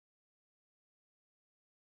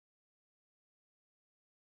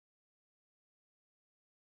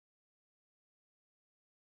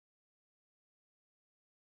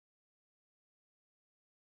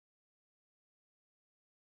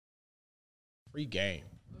Free game.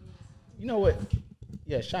 You know what?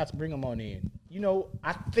 Yeah, shots, bring them on in. You know,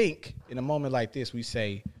 I think in a moment like this, we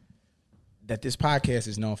say that this podcast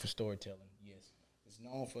is known for storytelling. Yes. It's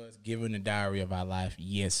known for us giving the diary of our life.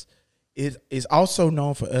 Yes. It is also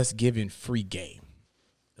known for us giving free game.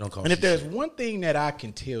 And if there's one thing that I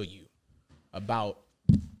can tell you about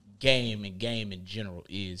game and game in general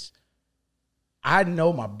is I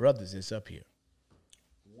know my brothers is up here.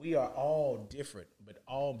 We are all different, but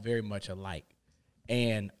all very much alike.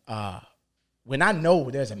 And when I know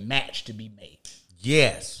there's a match to be made,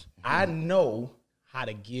 yes, I know how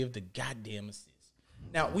to give the goddamn assist.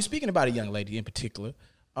 Now, we're speaking about a young lady in particular,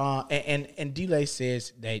 and D-Lay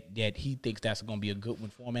says that he thinks that's going to be a good one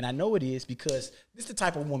for him, and I know it is because this is the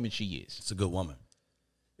type of woman she is. It's a good woman.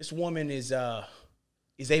 This woman is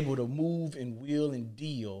able to move and wheel and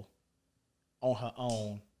deal on her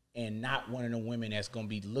own, and not one of the women that's going to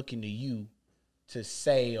be looking to you to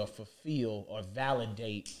say or fulfill or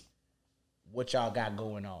validate what y'all got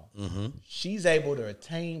going on. Mm-hmm. She's able to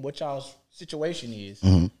attain what y'all's situation is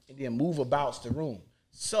and then move about the room.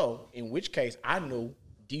 So, in which case, I know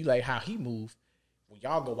D-Lay how he moved. When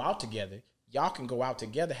y'all go out together, y'all can go out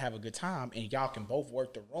together, have a good time, and y'all can both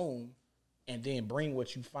work the room and then bring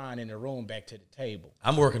what you find in the room back to the table.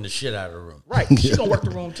 I'm working the shit out of the room. Right. She's going to work the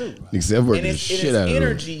room, too. Except working the shit out of the room.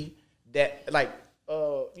 Energy that, like,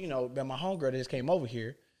 my homegirl that just came over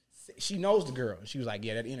here, she knows the girl. She was like,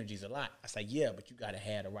 yeah, that energy's a lot. I said, yeah, but you got to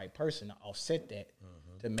have the right person to offset that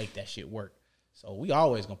to make that shit work. So we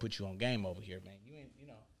always going to put you on game over here, man. You ain't,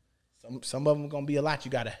 some of them going to be a lot.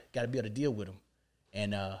 You got to be able to deal with them.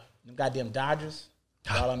 And them goddamn Dodgers,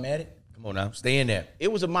 while I'm at it. Come on now, stay in there.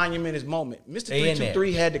 It was a monumentous moment. Mr.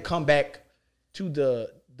 323 had to come back to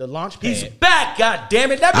the launch pad. He's back, God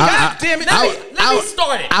damn it. Let me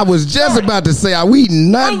start it. I was just about to say, are we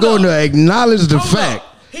not going to acknowledge the fact?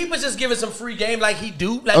 He was just giving some free game like he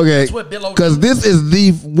do. Like okay, that's what Bill O because this is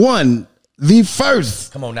the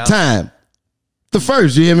first Come on now. time. The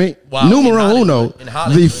first, you hear me? Wow, Numero uno.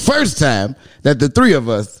 The first time that the three of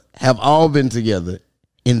us have all been together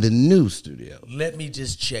in the new studio. Let me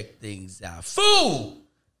just check things out. Fool!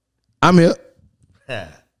 I'm here. I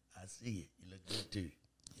see you. You look good, too. You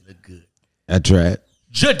look good. I tried.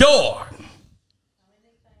 Jador.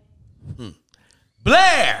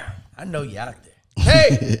 Blair. I know you out there.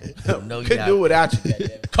 Hey. I know you Couldn't out do there. without you.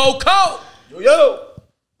 Coco. Yo.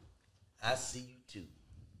 I see you, too.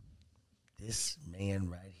 This man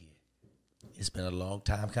right here. It's been a long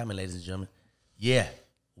time coming, ladies and gentlemen. Yeah.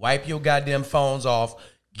 Wipe your goddamn phones off.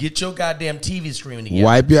 Get your goddamn TV screen together.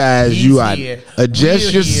 Wipe your eyes. He's You out. here. Adjust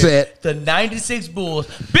We're your here. set. The 96 Bulls.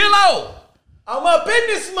 Billo! I'm up in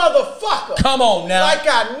this motherfucker. Come on now. Like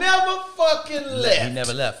I never fucking left. He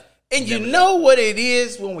never left. And you know what it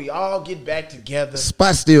is when we all get back together?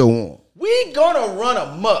 Spot still warm. We gonna run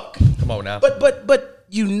amok. Come on now. But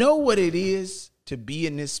you know what it is to be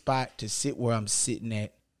in this spot, to sit where I'm sitting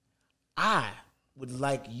at. I would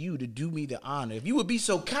like you to do me the honor, if you would be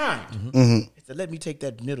so kind, to let me take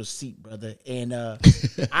that middle seat, brother. And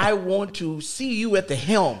I want to see you at the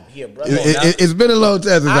helm here, brother. It's been a long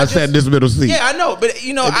time since I sat in this middle seat. Yeah, I know, but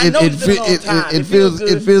I know it's been a long time.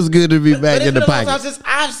 It feels good to be back in the pocket. But it's been a long time since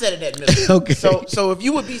I've sat in that middle. Okay. So if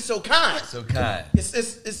you would be so kind,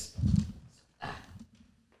 it's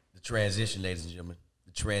the transition, ladies and gentlemen.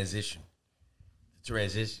 The transition.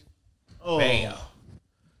 Oh. Bam.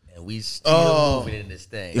 And we still moving in this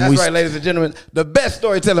thing. That's right, ladies and gentlemen. The best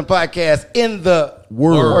storytelling podcast in the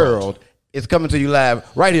world is coming to you live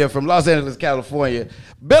right here from Los Angeles, California.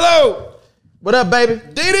 Billo, what up, baby?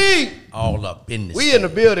 DD, all up in this. We in the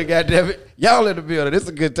building, goddammit. Y'all in the building. It's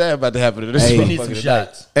a good time about to happen to this. We need some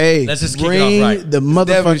shots. Hey, let's just kick it off right. The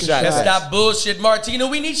motherfucking shots. Let's stop bullshit, Martina.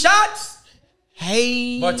 We need shots.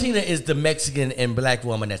 Hey, Martina is the Mexican and black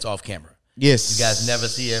woman that's off camera. Yes. You guys never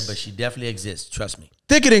see her, but she definitely exists. Trust me.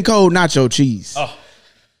 Thicker than cold nacho cheese. Oh,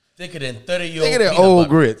 thicker than 30-year-old Thicker than old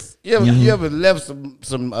grits. You ever left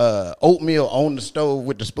some oatmeal on the stove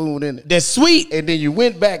with the spoon in it? That's sweet. And then you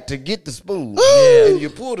went back to get the spoon. And you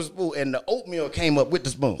pulled the spoon, and the oatmeal came up with the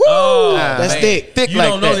spoon. Oh, that's thick. You like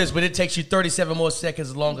don't know this, but it takes you 37 more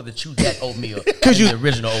seconds longer to chew that oatmeal than the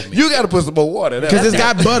original oatmeal. You got to put some more water in there. Because it's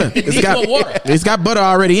got butter. It's got butter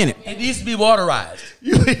already in it. It needs to be waterized.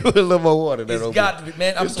 You put a little more water in there. It's got to be,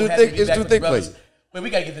 man. I'm so happy to be back with the brothers. Wait, we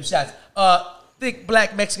got to get them shots. Thick,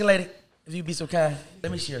 black, Mexican lady, if you be so kind, let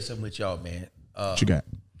me share something with y'all, man. What you got?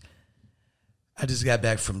 I just got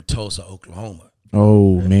back from Tulsa, Oklahoma.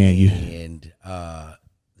 Oh, man. And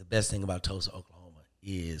the best thing about Tulsa, Oklahoma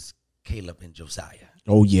is Caleb and Josiah.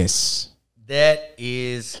 Oh, yes. That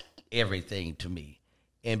is everything to me.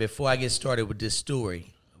 And before I get started with this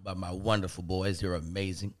story about my wonderful boys. They're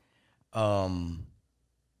amazing.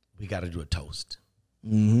 We got to do a toast.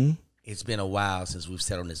 Mm-hmm. It's been a while since we've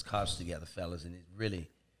sat on this couch together, fellas, and it really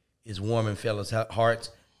is warming fellas' hearts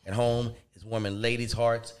at home. It's warming ladies'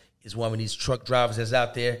 hearts. It's warming these truck drivers that's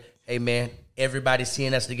out there. Hey, man, everybody's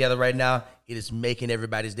seeing us together right now. It is making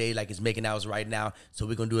everybody's day like it's making ours right now. So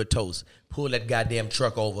we're going to do a toast. Pull that goddamn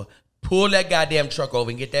truck over. Pull that goddamn truck over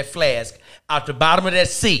and get that flask out the bottom of that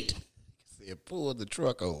seat. Pull the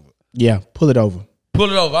truck over. Yeah, pull it over.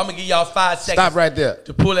 Pull it over. I'm going to give y'all 5 seconds. Stop right there.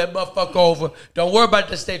 To pull that motherfucker over. Don't worry about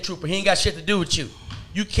the state trooper. He ain't got shit to do with you.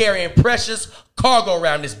 You carrying precious cargo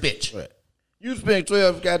around this bitch. Right. You spend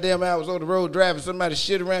 12 goddamn hours on the road driving somebody's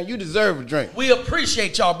shit around. You deserve a drink. We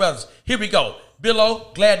appreciate y'all, brothers. Here we go.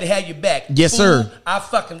 Billo, glad to have you back. Yes, Fool, sir. I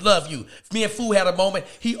fucking love you. Me and Fool had a moment.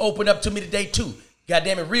 He opened up to me today, too.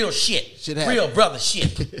 Goddamn it, real shit. Real brother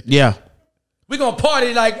shit. Yeah. We're going to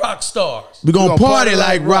party like rock stars. We're going to party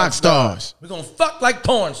like rock stars. We're going to fuck like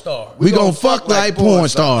porn stars. We're going to fuck like porn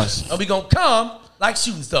stars. And we're going to come like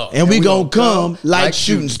shooting stars. And we're going to come like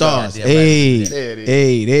shooting stars. Hey, There it is.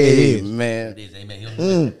 hey, there it is. Man.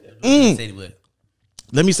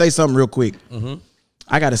 Let me say something real quick.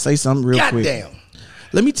 I got to say something real quick. Goddamn.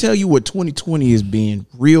 Let me tell you what 2020 has been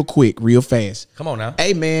real quick, real fast. Come on now.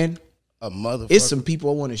 Hey, man, A motherfucker. it's some people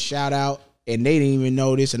I want to shout out, and they didn't even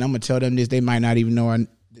know this, and I'm going to tell them this. They might not even know that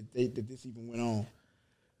this even went on.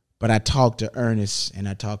 But I talked to Ernest, and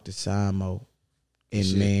I talked to Simo,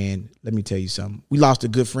 and, man, let me tell you something. We lost a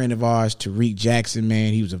good friend of ours, Tariq Jackson,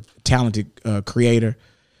 man. He was a talented creator.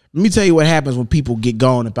 Let me tell you what happens when people get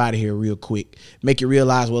gone up out of here real quick. Make you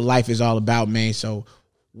realize what life is all about, man. So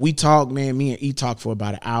we talked, man. Me and E talked for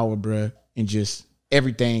about an hour, bruh, and just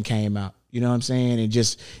everything came out. You know what I'm saying? And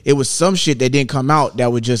just it was some shit that didn't come out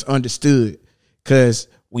that was just understood because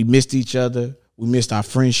we missed each other. We missed our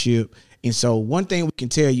friendship. And so one thing we can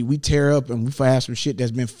tell you, we tear up and we have some shit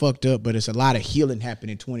that's been fucked up, but it's a lot of healing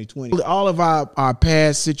happening in 2020. All of our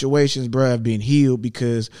past situations, bro, have been healed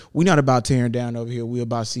because we're not about tearing down over here. We're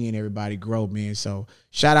about seeing everybody grow, man. So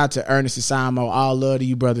shout out to Ernest and Simo. All love to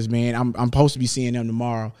you brothers, man. I'm supposed to be seeing them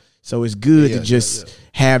tomorrow. So it's good to just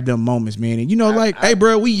have them moments, man. And you know, hey,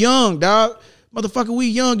 bro, we young, dog. Motherfucker, we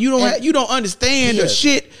young. You don't understand the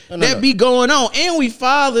shit that be going on. And we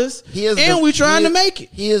fathers. We trying to make it.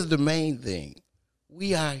 Here's the main thing.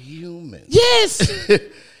 We are humans. Yes.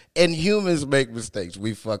 And humans make mistakes.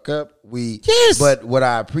 We fuck up. Yes. But what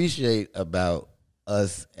I appreciate about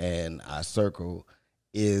us and our circle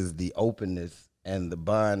is the openness and the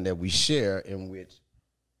bond that we share in which.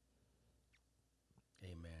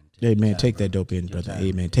 Amen. Take that dope in, brother.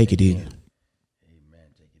 Amen. Take it in.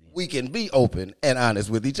 We can be open and honest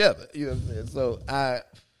with each other. You know what I'm saying? So I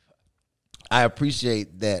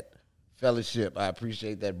appreciate that fellowship. I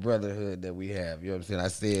appreciate that brotherhood that we have. You know what I'm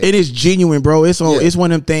saying? It is genuine, bro. It's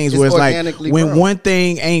one of them things where it's like when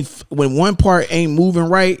when one part ain't moving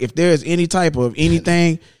right, if there's any type of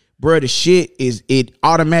anything, bro, the shit it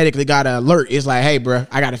automatically got an alert. It's like, hey, bro,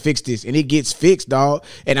 I gotta fix this, and it gets fixed, dog.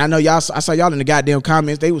 And I know I saw y'all in the goddamn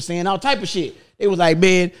comments. They was saying all type of shit. They was like,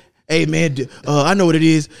 man. Hey, man, I know what it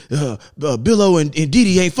is. Billo and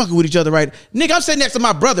Didi ain't fucking with each other, right? Nigga, I'm sitting next to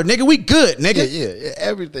my brother. Nigga, we good, nigga. Yeah,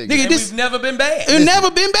 everything. Nigga, we've never been bad. It's never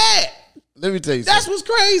been bad. Let me tell you That's something. what's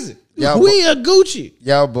crazy. We Y'all are Gucci.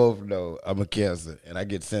 Y'all both know I'm a Cancer, and I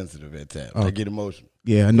get sensitive at times. I get emotional.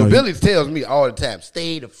 Yeah, I know. Billy tells me all the time,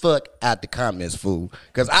 stay the fuck out the comments, fool.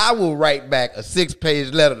 Because I will write back a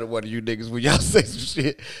 6-page letter to one of you niggas when y'all say some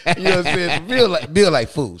shit. You know what I'm saying? So Bill like,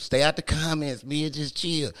 fool, stay out the comments, man, just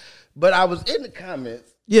chill. But I was in the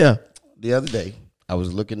comments the other day. I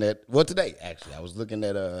was looking at, today, actually. I was looking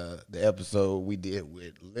at the episode we did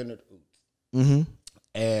with Leonard Oots. Mm-hmm.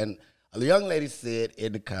 And a young lady said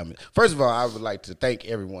in the comments, first of all, I would like to thank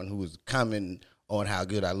everyone who was commenting on how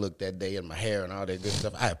good I looked that day and my hair and all that good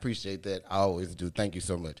stuff. I appreciate that. I always do. Thank you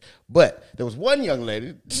so much. But there was one young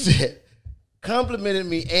lady that complimented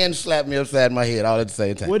me and slapped me upside my head all at the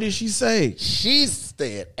same time. What did she say? She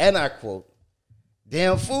said, and I quote,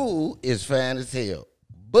 "Damn fool is fine as hell,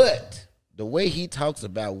 but the way he talks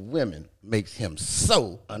about women makes him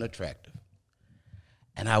so unattractive."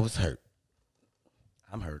 And I was hurt.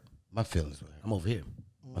 I'm hurt. My feelings were hurt. I'm over here.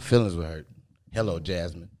 My feelings were hurt. Hello,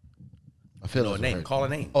 Jasmine. My feelings were hurt. Call her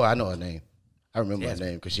name. Oh, I know her name. I remember Jasmine.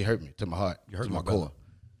 her name because she hurt me to my heart, You hurt to my my brother. core.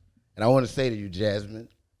 And I want to say to you, Jasmine,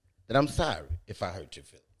 that I'm sorry if I hurt your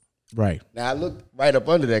feelings. Right. Now, I looked right up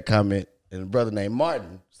under that comment, and a brother named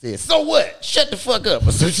Martin said, "So what? Shut the fuck up,"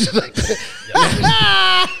 or some shit like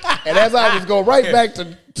that. And as I was going right back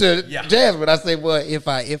to Jasmine, I said, "Well, if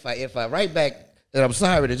I write back and I'm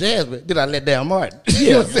sorry to Jasmine, then I let down Martin.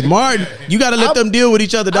 Yeah, Martin, you got to let them deal with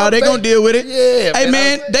each other, dog. They gonna deal with it. Yeah, hey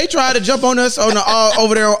man, they tried to jump on us on the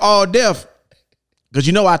over there on all deaf, cause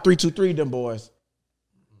you know I 323 them boys.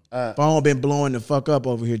 Phone been blowing the fuck up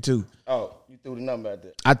over here too. Oh, you threw the number out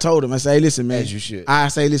there. I told him, I say, hey, listen, man. As you should. I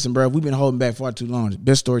say, listen, bro, we've been holding back far too long. The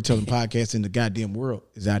best storytelling podcast in the goddamn world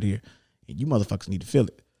is out here, and you motherfuckers need to feel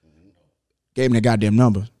it. Gave me that goddamn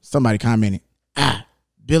number. Somebody commented,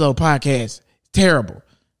 Billo podcast, terrible.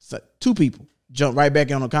 So 2 people jumped right back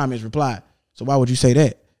in on the comments, replied. So why would you say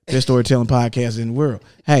that? Best storytelling podcast in the world.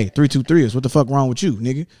 Hey, 323ers, what the fuck wrong with you,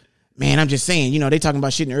 nigga? Man, I'm just saying, they talking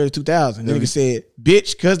about shit in the early 2000s. Nigga said,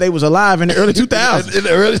 bitch, because they was alive in the early 2000s. In the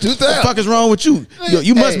early 2000s. What the fuck is wrong with you?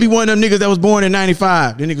 You must be one of them niggas that was born in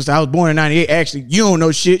 95. The nigga said, I was born in 98. Actually, you don't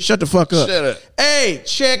know shit. Shut the fuck up. Shut up. Hey,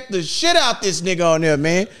 check the shit out this nigga on there,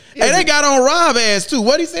 man. Hey, they got on Rob ass, too.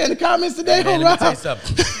 What he say in the comments today on Rob? Let me tell you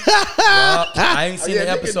something. Rob, I ain't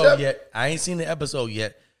seen the episode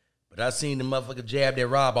yet. But I seen the motherfucker jab that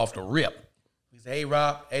Rob off the rip. He said, hey,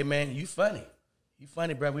 Rob, hey, man, you funny. You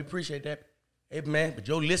funny, bro. We appreciate that. Hey, man, but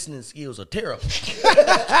your listening skills are terrible. Hey,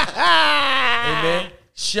 man,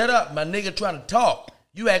 shut up. My nigga trying to talk.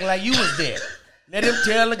 You acting like you was there. Let him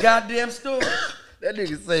tell the goddamn story. That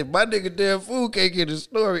nigga say, my nigga damn fool can't get the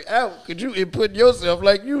story out. Could you input yourself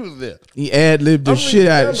like you was there? He ad-libbed the shit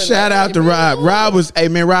out of it. Shout out to Rob. Rob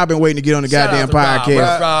been waiting to get on the goddamn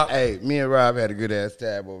podcast. Rob. Hey, me and Rob had a good ass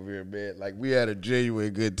time over here, man. Like, we had a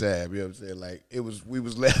genuine good time. You know what I'm saying? Like, we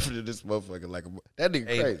was laughing at this motherfucker like that nigga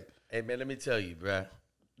crazy. Hey, man, let me tell you, bro.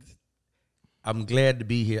 I'm glad to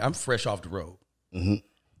be here. I'm fresh off the road.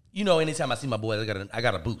 Mm-hmm. Anytime I see my boys, I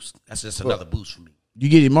got a boost. That's just another boost for me. You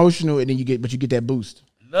get emotional, and then you get that boost.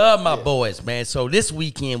 Love my boys, man. So this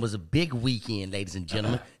weekend was a big weekend, ladies and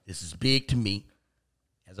gentlemen. This is big to me.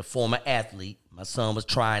 As a former athlete, my son was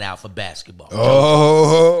trying out for basketball.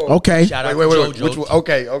 Oh, okay. Shout out wait, to JoJo. Which one?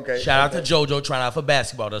 Okay. Shout out to JoJo trying out for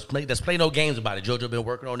basketball. Let's play no games about it. JoJo been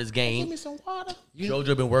working on his game. Give me some water.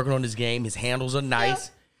 JoJo been working on his game. His handles are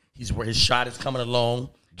nice. His shot is coming along.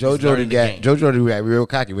 JoJo got real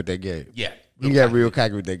cocky with that game. Yeah. He got real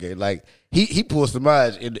cocky with that game. Like he pulled some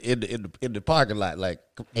eyes in the parking lot. Like,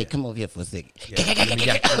 hey, come over here for a second.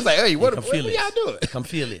 Yeah. I was like, hey, what y'all doing? Come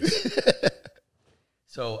feel it.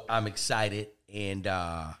 So I'm excited, and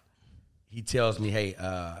he tells me, hey,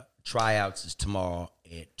 tryouts is tomorrow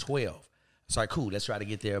at 12. It's like, cool, let's try to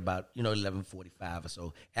get there about 11:45 or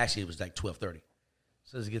so. Actually, it was like 12:30.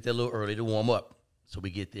 So let's get there a little early to warm up. So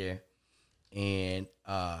we get there, and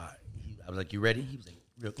I was like, you ready? He was like,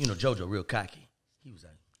 JoJo, real cocky. He was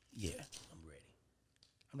like, yeah, I'm ready.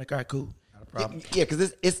 I'm like, all right, cool. Not a problem. Yeah,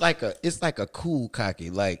 because it's like a cool cocky.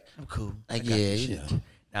 Like, I'm cool. Like,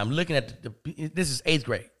 Now I'm looking at this is 8th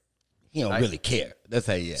grade. He don't really care. That's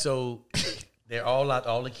how he is. So they're all out.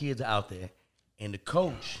 All the kids are out there, and the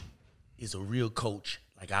coach is a real coach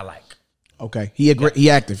like I like. Okay, he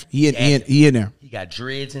active. He in there. He got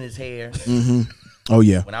dreads in his hair. Mm-hmm. Oh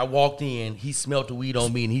yeah. When I walked in, he smelled the weed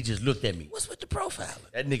on me, and he just looked at me. What's with the profile?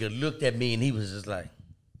 That nigga looked at me, and he was just like,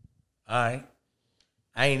 "All right."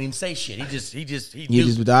 I ain't even say shit. He knew.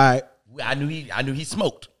 Just with all right. I knew he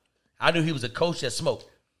smoked. I knew he was a coach that smoked.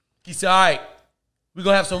 He said, all right, we're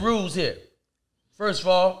going to have some rules here. First of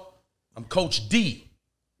all, I'm Coach D.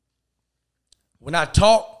 When I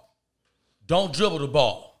talk, don't dribble the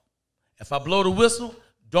ball. If I blow the whistle,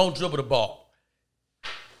 don't dribble the ball.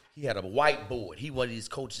 He had a whiteboard. He one of these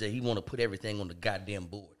coaches that he want to put everything on the goddamn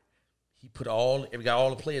board. He got all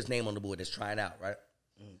the players' name on the board that's trying out, right?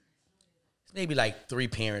 It's maybe like 3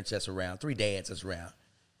 parents that's around, 3 dads that's around,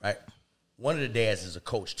 right? One of the dads is a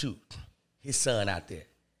coach too. His son out there.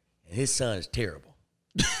 And his son is terrible.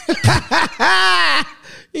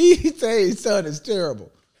 He say his son is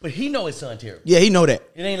terrible. But he know his son terrible. Yeah, he know that.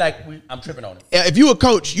 It ain't like I'm tripping on him. If you a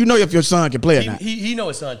coach, you know if your son can play or not. He know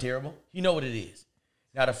his son terrible. He know what it is.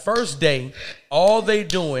 Now, the first day, all they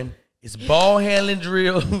doing is ball handling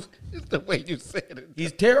drills. It's the way you said it.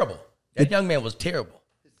 He's terrible. That young man was terrible.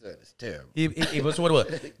 His son is terrible. It was what it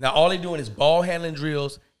was. Now, all they doing is ball handling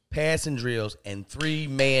drills, passing drills, and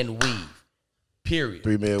 3-man weave. Period.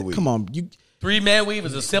 3-man weave. Come on, 3-man weave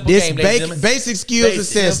is a simple game, ladies and gentlemen. Basic skills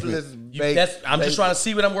assessment. I'm just trying to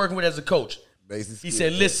see what I'm working with as a coach. He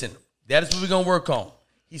said, listen, that is what we're going to work on.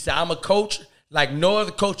 He said, I'm a coach like no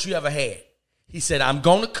other coach you ever had. He said, I'm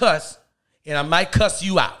going to cuss, and I might cuss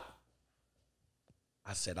you out.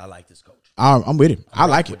 I said, I like this coach. I'm with him. I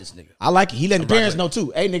like it. With this nigga. I like it. He letting the parents know,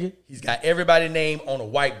 too. Hey, nigga. He's got everybody's name on a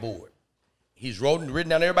whiteboard. He's written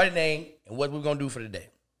down everybody's name and what we're going to do for the day.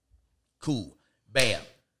 Cool. Bam.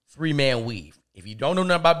 3-man weave. If you don't know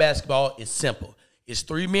nothing about basketball, it's simple. It's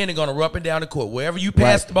 3 men that are going to run up and down the court. Wherever you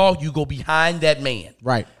pass the ball, you go behind that man.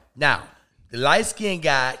 Right. Now, the light-skinned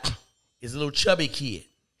guy is a little chubby kid.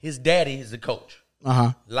 His daddy is the coach.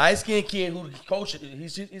 Uh-huh. Light-skinned kid who the coach,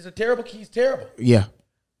 he's a terrible kid. He's terrible. Yeah.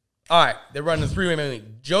 All right, they're running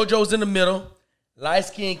 3-man. JoJo's in the middle.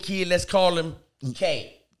 Light-skinned kid, let's call him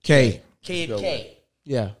K. K. Kid K.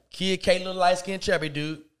 Yeah. Kid K, little light-skinned chubby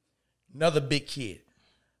dude. Another big kid.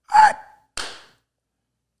 All right.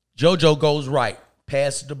 JoJo goes right.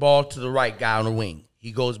 Passes the ball to the right guy on the wing.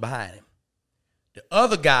 He goes behind him. The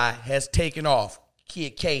other guy has taken off.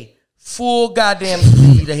 Kid K, full goddamn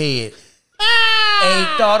speed ahead. Ain't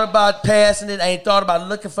thought about passing it. Ain't thought about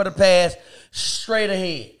looking for the pass. Straight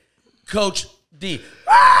ahead. Coach D.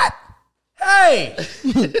 What? Hey,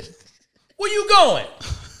 where you going?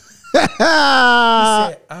 He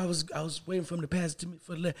said, I was waiting for him to pass it to me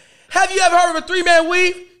for the left. Have you ever heard of a 3-man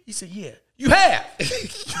weave? He said, yeah. You have.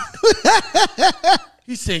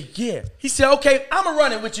 He said, yeah. He said, okay, I'm going to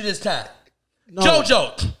run it with you this time. No.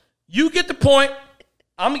 JoJo, you get the point.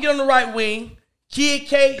 I'm going to get on the right wing. Kid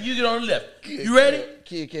K, you get on the left. You ready?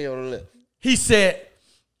 Kid K on the left. He said,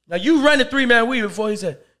 now you run the 3-man weave before. He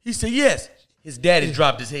said, yes. His daddy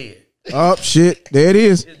dropped his head. Oh, shit. There it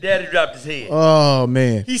is. His daddy dropped his head. Oh,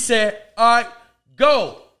 man. He said, all right,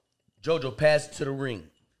 go. JoJo passed it to the ring.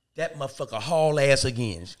 That motherfucker haul ass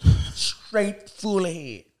again. Straight full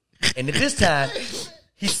ahead. And at this time,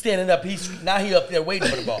 he's standing up. Now he up there waiting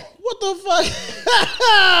for the ball. What the fuck?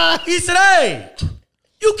 He said, hey,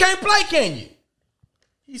 you can't play, can you?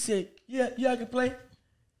 He said, yeah, I can play.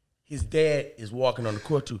 His dad is walking on the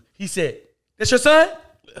court too. He said, that's your son?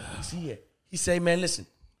 He said, yeah. He said, man, listen,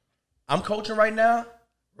 I'm coaching right now.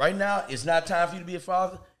 Right now, it's not time for you to be a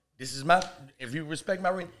father. This is if you respect my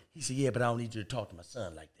ring. He said, yeah, but I don't need you to talk to my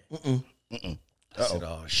son like that. I said,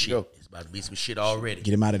 oh, shit. It's about to be some shit already.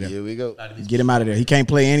 Get him out of there. Here we go. Get him out of there. He can't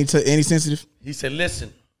play any sensitive. He said,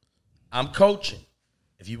 listen, I'm coaching.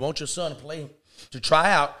 If you want your son to play, to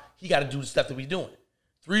try out, he got to do the stuff that we're doing.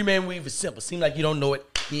 3-man weave is simple. Seemed like you don't know it.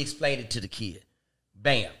 He explained it to the kid.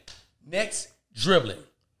 Bam. Next, dribbling.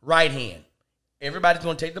 Right hand. Everybody's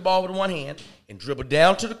going to take the ball with one hand and dribble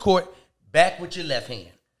down to the court, back with your left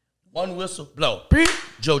hand. One whistle, blow.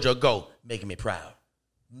 JoJo, go. Making me proud.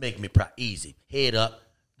 Making me proud. Easy. Head up,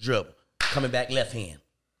 dribble. Coming back left hand,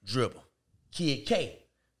 dribble. Kid K,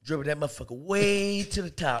 dribble that motherfucker way to the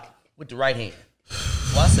top with the right hand.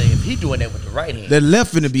 Well, I say if he doing that with the right hand, that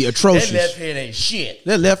left finna be atrocious. That left hand ain't shit.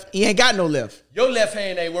 That left, he ain't got no left. Your left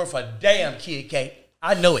hand ain't worth a damn, Kid K.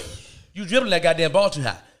 I know it. You dribbling that goddamn ball too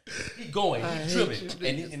high. He going, he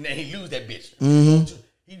dribbling, and then he lose that bitch. Mm-hmm.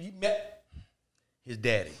 He met his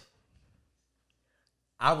daddy.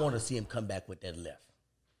 I want to see him come back with that left.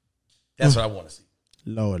 That's what I want to see.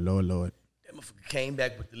 Lord. That motherfucker came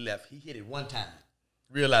back with the left. He hit it one time.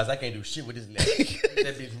 Realized I can't do shit with his left.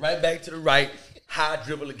 That bitch right back to the right. High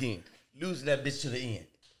dribble again. Losing that bitch to the end.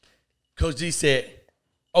 Coach G said,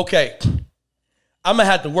 okay, I'm going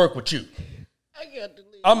to have to work with you.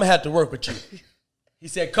 I'm going to have to work with you. He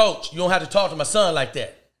said, Coach, you don't have to talk to my son like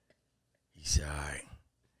that. He said, all right.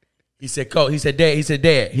 He said, Coach, he said,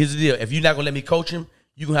 Dad, here's the deal. If you're not going to let me coach him,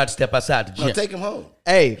 you're going to have to step outside the gym. No, take him home.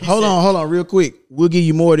 Hey, hold on real quick. We'll give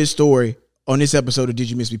you more of this story on this episode of Did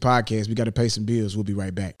You Miss Me podcast. We got to pay some bills. We'll be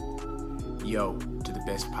right back. Yo, to the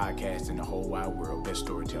best podcast in the whole wide world, best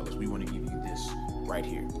storytellers, we want to give you this right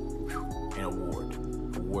here. An award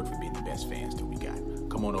for being the best fans that we got.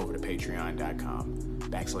 Come on over to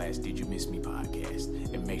patreon.com/Did You Miss Me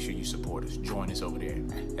podcast and make sure you support us. Join us over there.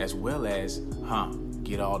 As well as,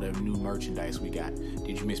 get all the new merchandise we got.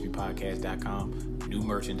 DidYouMissMePodcast.com. New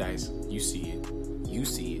merchandise. You see it.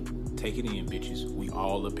 Take it in, bitches. We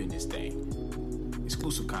all up in this thing.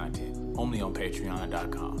 Exclusive content. Only on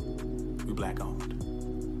patreon.com. We black owned.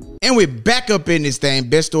 And we're back up in this thing.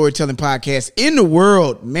 Best storytelling podcast in the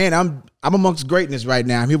world. Man, I'm amongst greatness right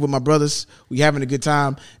now. I'm here with my brothers. We having a good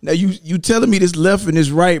time. Now you telling me this left and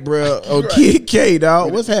this right, bro. Oh, right. Kid K,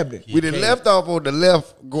 dog. What's happening? We done left off on the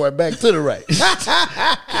left, going back to the right.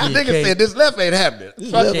 Nigga said this left ain't happening.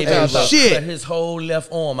 Shit. Cut his whole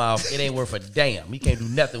left arm off. It ain't worth a damn. He can't do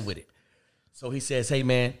nothing with it. So he says, hey,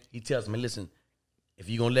 man, he tells me, listen, if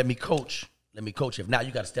you're going to let me coach. If not,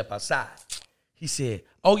 you got to step outside. He said,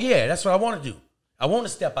 oh, yeah, that's what I want to do. I want to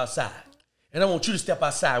step outside. And I want you to step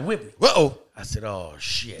outside with me. Uh-oh. I said, oh,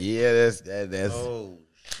 shit. Yeah, that's. Oh,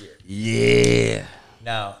 shit. Yeah.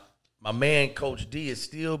 Now, my man, Coach D, is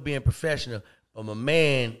still being professional, but my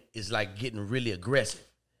man is, like, getting really aggressive.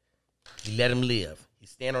 He let him live. He's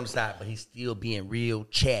standing on the side, but he's still being real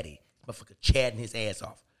chatty. Motherfucker chatting his ass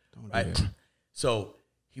off. Right? So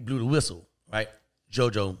he blew the whistle, right?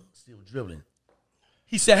 JoJo still dribbling.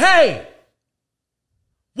 He said, hey,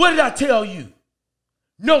 what did I tell you?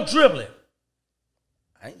 No dribbling.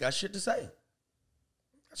 I ain't got shit to say.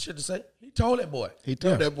 He told that boy. He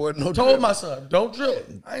told that boy no. Told my son, don't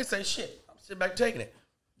dribble. I ain't say shit. I'm sitting back taking it.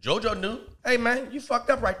 JoJo knew. Hey, man, you fucked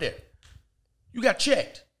up right there. You got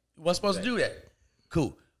checked. You wasn't supposed to do that.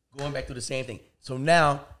 Cool. Going back to the same thing. So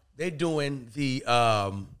now they're doing the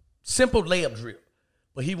simple layup drill.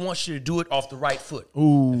 But he wants you to do it off the right foot.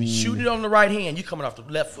 Ooh. If you shoot it on the right hand, you coming off the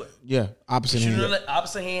left foot. Yeah, opposite hand.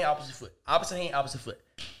 Opposite hand, opposite foot. Opposite hand, opposite foot.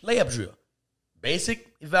 Layup drill. Basic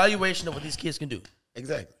evaluation of what these kids can do.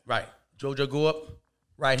 Exactly. Right. JoJo go up,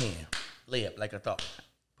 right hand. Layup like I thought.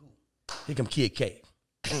 Here come Kid K.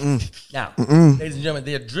 Now, ladies and gentlemen,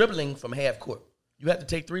 they're dribbling from half court. You have to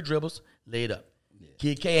take 3 dribbles, lay it up. Yeah.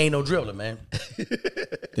 Kid K ain't no dribbler, man.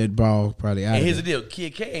 That ball probably out. And here's the deal: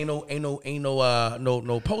 Kid K ain't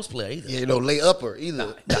no post player either. Yeah, no lay upper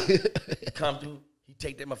either. Nah. He come through, he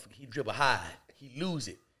take that motherfucker, he dribble high, he lose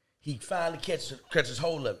it, he finally catches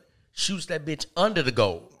hold of it, shoots that bitch under the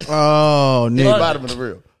goal. Oh, nigga, Bottom of the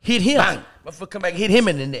reel. Hit him. Bang. Motherfucker come back, hit him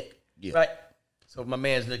in the neck. Yeah. Right. So my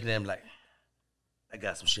man's looking at him like, I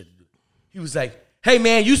got some shit to do. He was like, hey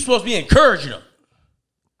man, you supposed to be encouraging him.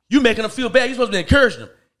 You making them feel bad. You supposed to be encouraging them.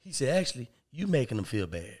 He said, actually, you making them feel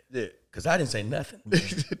bad. Yeah. Because I didn't say nothing. Hey,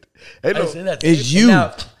 I didn't say nothing. it's you.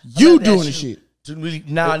 You doing the shit.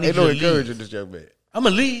 Now I need ain't you no to leave. encouraging this young man. I'm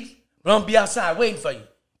going to leave, but I'm going to be outside waiting for you.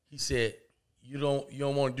 He said, you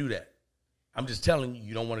don't want to do that. I'm just telling you,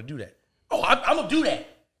 you don't want to do that. Oh, I'm going to do that.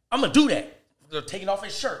 I'm going to do that. They're taking off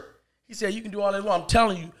his shirt. He said, you can do all that. I'm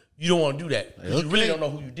telling you, you don't want to do that. Okay. You really don't know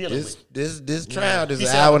who you're dealing with. This trial is He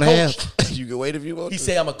an said, hour I'm and a a half. You can wait if you want He to.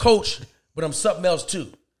 said, I'm a coach, but I'm something else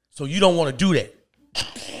too. So you don't want to do that.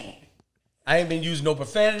 I ain't been using no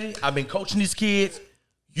profanity. I've been coaching these kids.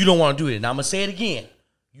 You don't want to do it. Now I'm going to say it again.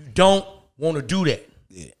 You don't want to do that.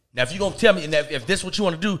 Yeah. Now, if you're going to tell me, and if this is what you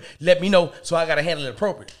want to do, let me know so I got to handle it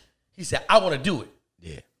appropriately. He said, I want to do it.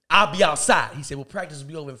 Yeah. I'll be outside. He said, well, practice will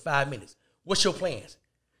be over in 5 minutes. What's your plans?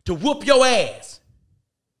 To whoop your ass.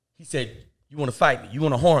 He said, you want to fight me? You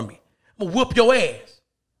want to harm me? I'm going to whoop your ass.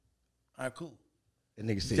 All right, cool. The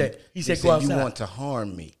nigga said, He said, go outside. you want to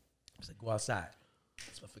harm me. I said, go outside.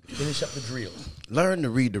 So finish up the drills. Learn to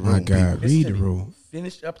read the room. My God, people. read the room.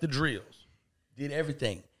 Finished up the drills. Did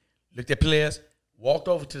everything. Looked at players. Walked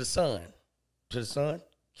over to the son.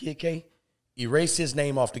 Kid K. Erase his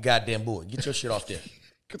name off the goddamn board. Get your shit off there.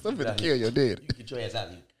 Because I'm going to kill your dad. You can get your ass out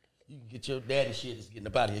of here. You can get your daddy shit that's getting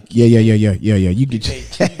up out of here. Yeah. You get your.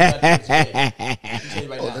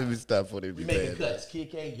 Let me stop for them. You making cuts.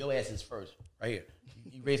 Kid K, your ass is first. Right here.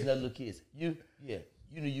 You raising other little kids. You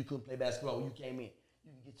knew you couldn't play basketball when you came in.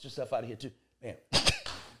 You can get yourself out of here too. Bam.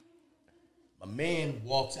 My man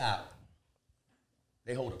walks out.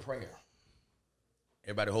 They hold a prayer.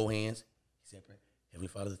 Everybody hold hands. He said, Heavenly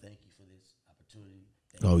Father, thank you for this opportunity.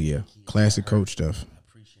 Oh yeah, classic coach stuff. I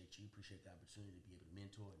appreciate you. Appreciate the opportunity to be able to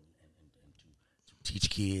mentor and to teach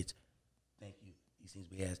kids. Thank you. These things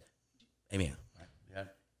we ask. Amen. All right.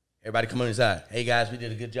 Everybody come on inside. Hey guys, we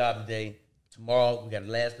did a good job today. Tomorrow we got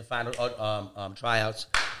the final tryouts.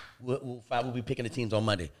 We'll be picking the teams on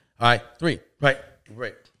Monday. All right, 3. Right.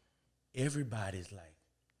 Great. Everybody's like,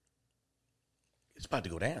 it's about to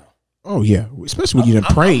go down. Oh yeah, especially when you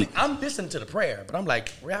done prayed. I'm listening to the prayer, but I'm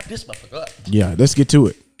like, wrap this motherfucker up. Yeah, let's get to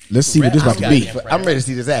it. Let's see what this about to be. I'm ready to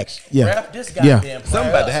see this action. Yeah, Wrap this goddamn prayer Something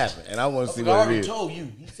about to up. happen, and I want to see I what it already is. told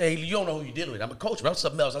you. He said, you don't know who you're dealing with. I'm a coach, but I'm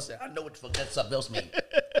something else. I said, I know what the fuck that something else means.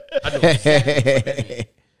 I know exactly what that means.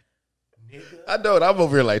 I know it. I'm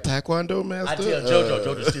over here like Taekwondo master. I tell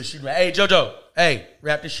JoJo's still shooting. Hey, JoJo, hey,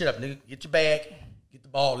 wrap this shit up, nigga. Get your bag, get the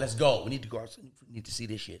ball, let's go. We need to go. We need to see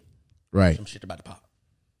this shit. right. Some shit about to pop.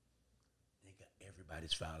 Nigga,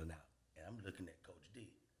 everybody's fouling out. And I'm looking at Coach D.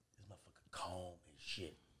 This motherfucker calm and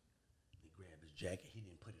shit. He grabbed his jacket. He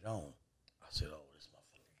didn't put it on. I said, oh, this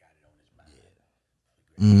motherfucker got it on his mind.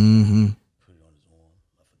 Mm-hmm. Put it on his arm.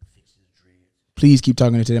 Motherfucker fixed his dreads. Please keep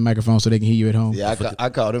talking into that microphone so they can hear you at home. Yeah, I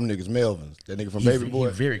call them niggas Melvins. That nigga from Baby Boy.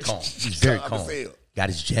 He's very calm. He's very calm. Got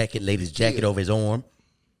his jacket, laid his jacket over his arm.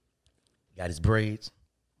 Got his braids.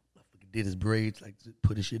 Motherfucker did his braids, like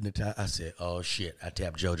put his shit in the tie. I said, oh shit. I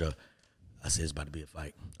tapped JoJo. I said, it's about to be a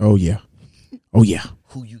fight. Oh yeah. Oh yeah.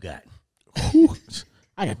 Who you got? Whew.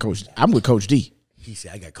 I got Coach. I'm with Coach D. He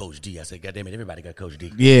said, I got Coach D. I said, God damn it, everybody got Coach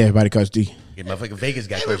D. Yeah, everybody Coach D. Yeah, motherfucker Vegas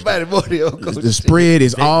got Coach D. Everybody more than Coach The spread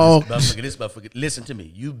is all. This motherfucker, listen to me.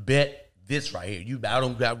 You bet this right here. I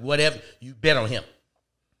don't got whatever. You bet on him.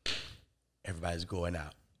 Everybody's going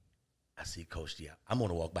out. I see Coach D out. I'm going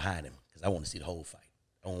to walk behind him because I want to see the whole fight.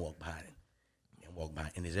 I want to walk behind him. And and walk by.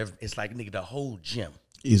 And it's like, nigga, the whole gym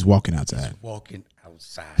Is walking outside. is walking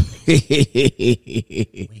outside,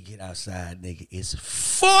 nigga. We get outside, nigga. It's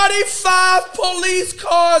 45 police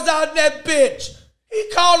cars out in that bitch. He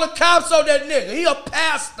called the cops on that nigga. He a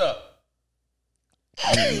pastor.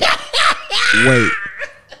 Wait,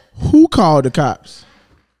 who called the cops?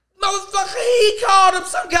 Motherfucker, he called them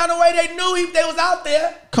some kind of way. They knew they was out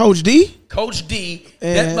there. Coach D? Coach D,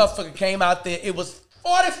 And- that motherfucker came out there. It was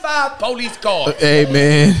 45 police cars. Hey,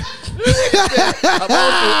 man.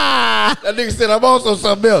 That nigga said, I'm also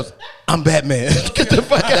something else. I'm Batman. Get the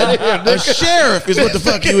fuck out of here, A nigga. sheriff is what the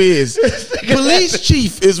fuck you is. Police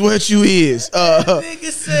chief is what you is.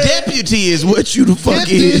 Nigga said, Deputy is what you the fuck Get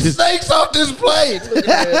these is. snakes off this plane. Look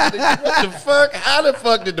at that, nigga. What the fuck? How the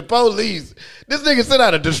fuck did the police? This nigga sent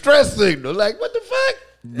out a distress signal. Like, what the fuck?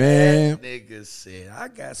 Man. nigga said, I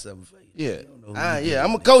got something for you. Yeah. I don't know who you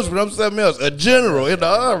I'm a coach, but I'm something else. A general in the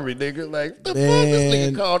army, nigga. Like, the fuck? This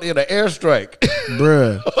Man. nigga called in an airstrike.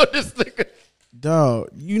 Bruh. Oh, this nigga. Dog,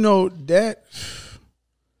 you know that,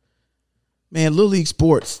 man, Little League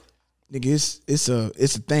sports, nigga, it's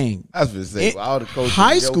a thing. I was gonna say, all the coaches.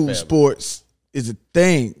 High in your school family. sports is a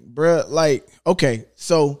thing, bruh. Like, okay,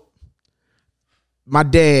 so my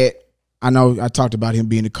dad, I know I talked about him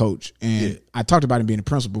being a coach, and I talked about him being a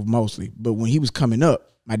principal mostly, but when he was coming up,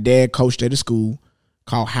 my dad coached at a school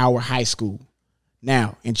called Howard High School.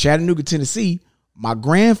 Now, in Chattanooga, Tennessee, my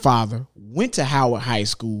grandfather went to Howard High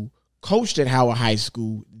School, coached at Howard High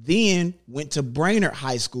School, then went to Brainerd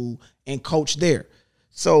High School and coached there.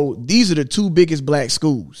 So these are the two biggest black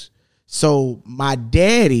schools. So my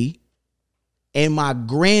daddy and my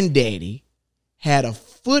granddaddy had a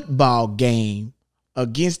football game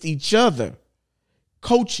against each other,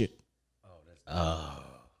 coaching.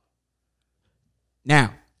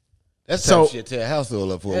 Now, That's So- some shit to a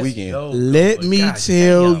household up for a That's weekend. dope. let But me God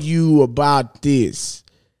tell damn. you about this,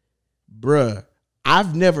 bruh. I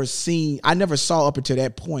never saw up until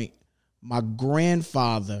that point my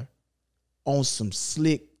grandfather on some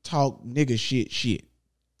slick talk nigga shit.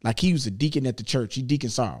 Like he was a deacon at the church. He Deacon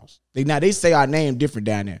Sorrells. They say our name different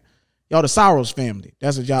down there. Y'all the Sorrells family.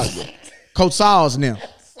 That's what y'all Coach Sorrells now.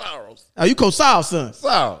 Sorrows. Oh, you Coach Sorrells son.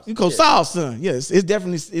 Sorrows. You Coach Sorrells son. Yes, it's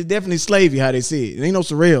definitely slavey how they say it. It ain't no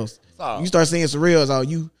Sorrells. Sorrells. You start saying Sorrells, are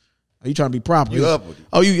you trying to be proper? You uppity.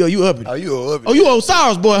 Oh, you uppity. Oh, you a Oh, you old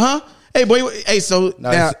Sorrells boy, huh? Hey, boy. Hey, so No,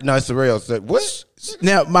 it's the real. What?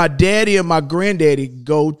 now my daddy and my granddaddy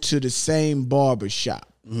go to the same barber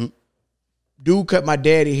shop. Mm-hmm. Dude cut my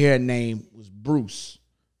daddy hair name was Bruce.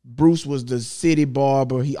 Bruce was the city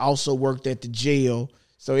barber. He also worked at the jail.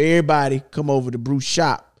 So everybody come over to Bruce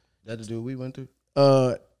shop. That the dude we went to?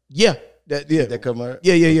 Yeah. Yeah. That come out?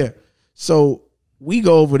 Yeah. So we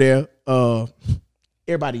go over there.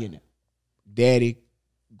 Everybody in there. Daddy,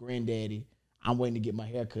 granddaddy. I'm waiting to get my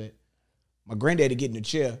hair cut. My granddaddy get in the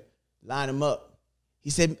chair, line him up. He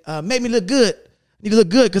said, make me look good. I need to look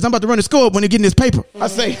good because I'm about to run the score up when they get in this paper. I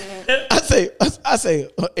say,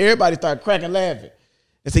 everybody start cracking laughing.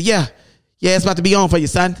 They say, yeah, it's about to be on for you,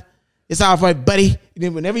 son. It's all right, buddy. And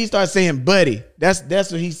then whenever he starts saying buddy, that's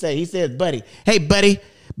what he say. He says, buddy. Hey, buddy,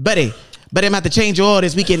 I'm about to change your oil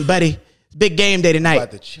this weekend, buddy. It's big game day tonight.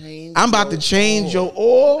 I'm about to change your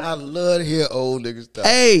oil. I love to hear old niggas talk.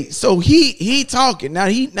 Hey, so he talking. Now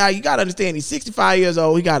you gotta understand, he's 65 years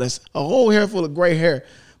old. He got a whole hair full of gray hair.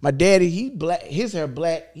 My daddy, he black, his hair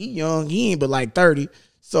black, he young, he ain't but like 30.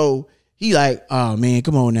 So he like, oh man,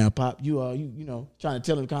 come on now, Pop. You know, trying to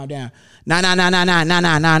tell him to calm down. Nah.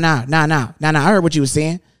 I heard what you was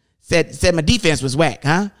saying. Said my defense was whack,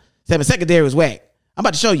 huh? Said my secondary was whack. I'm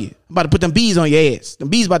about to show you. I'm about to put them bees on your ass. Them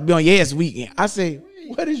bees about to be on your ass this weekend. I say,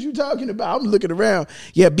 what is you talking about? I'm looking around.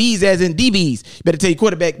 Yeah, bees as in DBs. Better tell your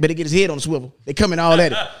quarterback, better get his head on the swivel. They coming all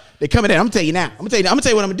at it. They coming at it. I'm gonna tell you now. I'm gonna tell you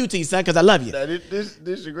what I'm gonna do to you, son, because I love you. Now, this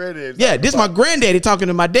your granddad. Yeah, this my granddaddy talking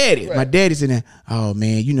to my daddy. Right. My daddy saying that, oh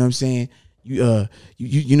man, you know what I'm saying? You know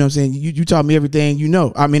what I'm saying? You taught me everything you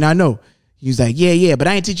know. I mean, I know. He's like, yeah, but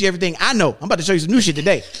I ain't teach you everything I know. I'm about to show you some new shit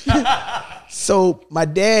today. So my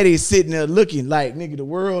daddy is sitting there looking like, nigga, the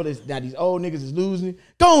world is, now these old niggas is losing.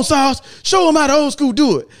 Go on, Sauce. Show them how the old school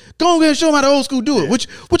do it. Go on and show them how the old school do it.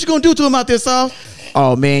 What you gonna do to them out there, Sauce?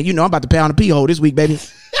 Oh man, you know I'm about to pound a pee hole this week, baby.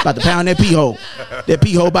 About to pound that pee hole. That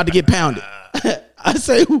pee hole about to get pounded. I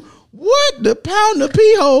say, what? The pound the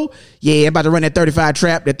pee hole? Yeah, I'm about to run that 35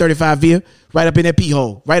 trap, that 35 veer, right up in that pee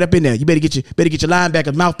hole, right up in there. You better get your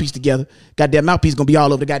linebacker mouthpiece together. Goddamn mouthpiece gonna be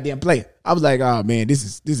all over the goddamn player. I was like, oh man,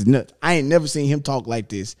 this is nuts. I ain't never seen him talk like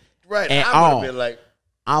this. Right. At I all. would have been like,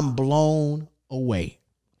 I'm blown away.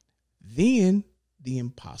 Then the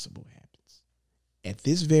impossible happens. At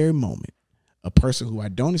this very moment, a person who I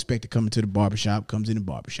don't expect to come into the barbershop comes in the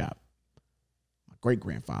barbershop. My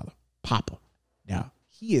great-grandfather, Papa. Now,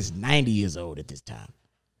 he is 90 years old at this time.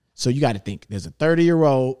 So you got to think, there's a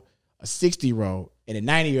 30-year-old, a 60-year-old, and a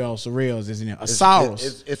 90-year-old Sorrells is in there. A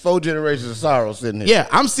Sorrells. It's 4 generations of Sorrells sitting there. Yeah,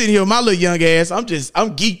 I'm sitting here with my little young ass. I'm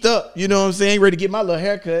geeked up. You know what I'm saying? Ready to get my little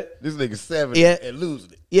haircut. This nigga 70 and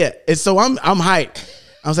losing it. Yeah, and so I'm hyped.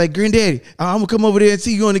 I was like, Granddaddy, I'm gonna come over there and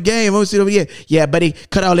see you on the game. I'm gonna sit over here. Yeah, buddy,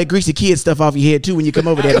 cut all that greasy kid stuff off your head too when you come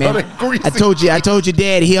over there, man. I told you,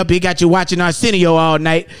 Daddy, he up here got you watching Arsenio all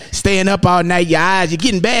night, staying up all night. Your eyes, you're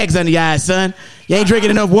getting bags under your eyes, son. You ain't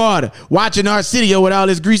drinking enough water. Watching Arsenio with all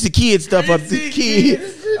this greasy kid stuff up the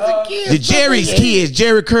kids. The Jerry's kids,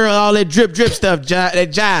 Jerry Curl, all that drip stuff,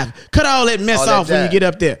 that jive. Cut all that mess off when you get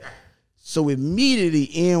up there. So immediately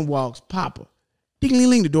in walks Papa.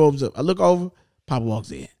 Ding-ling-ling, the door opens up. I look over. Papa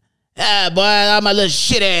walks in. Boy, all my little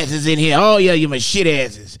shit asses in here. Oh, yeah, you my shit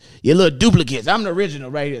asses. You little duplicates. I'm the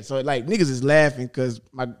original right here. So, like, niggas is laughing because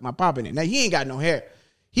my papa in it. Now, he ain't got no hair.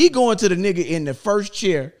 He going to the nigga in the first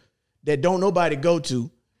chair that don't nobody go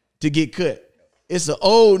to get cut. It's an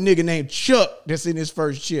old nigga named Chuck that's in his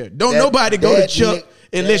first chair. Nobody go to Chuck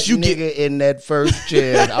unless you get in that first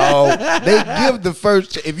chair. They give the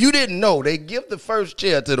first chair. If you didn't know, they give the first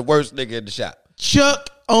chair to the worst nigga in the shop. Chuck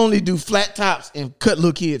only do flat tops and cut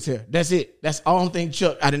little kids' hair. That's it. That's all I'm thinking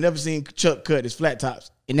Chuck. I'd never seen Chuck cut is flat tops.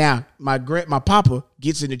 And now my papa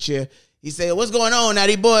gets in the chair. He say, what's going on now?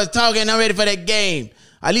 These boys talking. I'm ready for that game.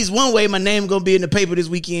 At least one way my name gonna be in the paper this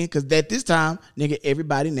weekend, because at this time, nigga,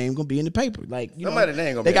 everybody's name gonna be in the paper. Like, you somebody's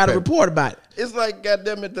name gonna they be got to report about it. It's like,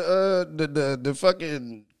 goddamn it, the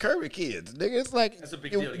fucking Curry kids, nigga. It's like that's a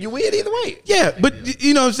big deal. You win either way. Yeah, but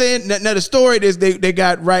you know what I'm saying. Now the story they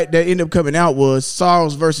got right that ended up coming out was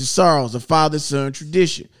Sorrells versus Sorrells, a father-son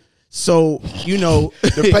tradition. So, you know,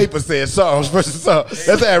 the paper said Sorrells versus Sorrells.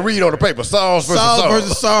 That's how I read on the paper. Sorrells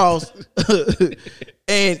versus Sorrells.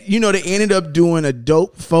 And, you know, they ended up doing a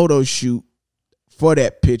dope photo shoot for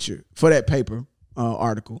that picture, for that paper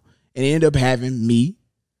article. And they ended up having me,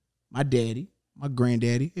 my daddy, my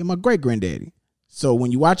granddaddy, and my great-granddaddy. So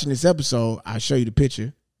when you're watching this episode, I'll show you the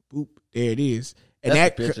picture. Boop, there it is. And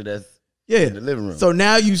that's the picture that's in the living room. So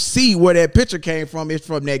now you see where that picture came from. It's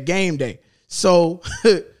from that game day. So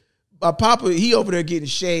my papa, he over there getting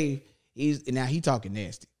shaved. Now he talking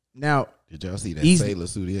nasty. Now, did y'all see that sailor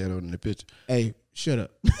suit he had on in the picture? Hey, shut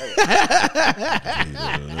up.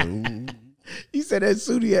 He said that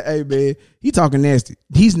suit he had. Hey, man, he talking nasty.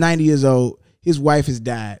 He's 90 years old. His wife has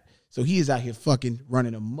died. So he is out here fucking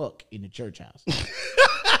running amok in the church house.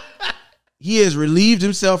 He has relieved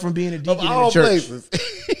himself from being a deacon in the church.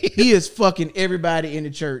 He is fucking everybody in the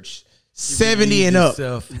church. 70 and up.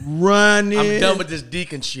 Running. I'm done with this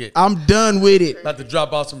deacon shit. I'm done with it. About to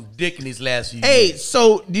drop off some dick in these last few years. Hey,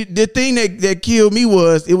 so the thing that killed me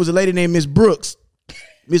was it was a lady named Miss Brooks.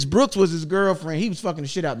 Miss Brooks was his girlfriend. He was fucking the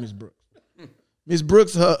shit out of Miss Brooks. Miss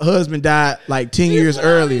Brooks, her husband died like 10 years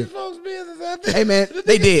earlier. Hey, man,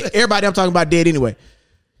 they dead. Everybody I'm talking about dead anyway.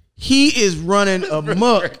 He is running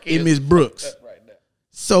amok in Miss Brooks.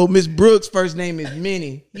 So Miss Brooks' first name is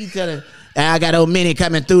Minnie. He telling, I got old Minnie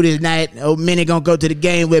coming through this night. Old Minnie gonna go to the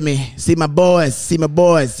game with me. See my boys. You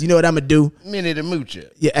know what I'm gonna do? Minnie the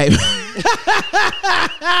Moocher. Yeah. Hey.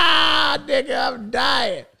 Nigga, I'm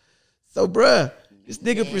dying. So, bruh, this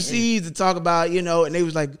nigga proceeds to talk about, you know, and they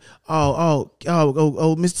was like, oh,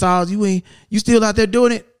 Mr. Sorrells, you still out there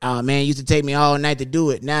doing it? Oh, man, used to take me all night to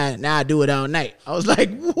do it. Now I do it all night. I was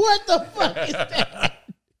like, what the fuck is that?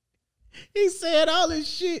 He said all this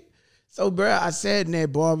shit. So, bro, I sat in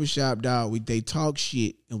that barbershop, dog. They talked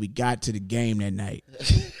shit, and we got to the game that night.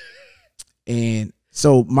 And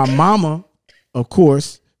so my mama, of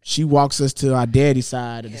course, she walks us to our daddy's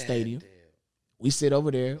side of the stadium. Damn. We sit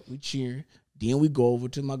over there, we cheer. Then we go over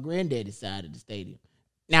to my granddaddy's side of the stadium.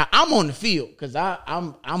 Now I'm on the field because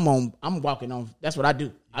I'm walking on. That's what I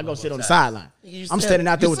do. I go sit on the sideline. I'm standing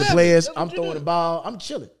out there with the players. I'm throwing the ball. I'm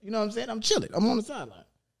chilling. You know what I'm saying? I'm chilling. I'm on the sideline.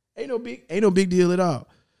 Ain't no big deal at all.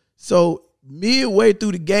 So midway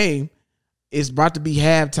through the game, it's about to be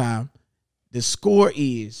halftime. The score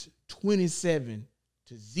is 27-0.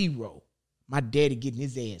 My daddy getting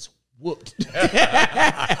his ass whooped.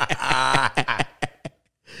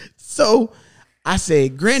 So I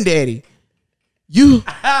said, Granddaddy, you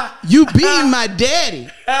beating my daddy.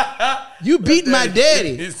 You beating my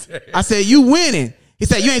daddy. I said, you winning. He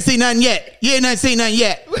said, you ain't seen nothing yet. You ain't seen nothing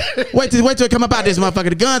yet. Wait till it come up out this motherfucker.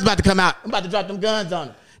 The gun's about to come out. I'm about to drop them guns on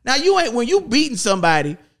him. Now, when you beating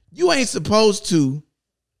somebody, you ain't supposed to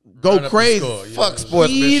go crazy. Fuck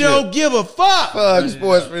sportsmanship. You don't give a fuck. Fuck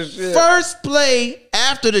sportsmanship. First play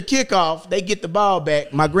after the kickoff, they get the ball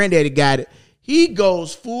back. My granddaddy got it. He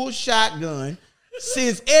goes full shotgun,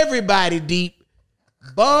 sends everybody deep,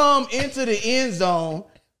 bomb into the end zone,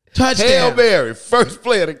 touchdown. Hail Mary, first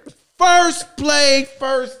play of the First play,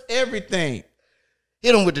 first everything.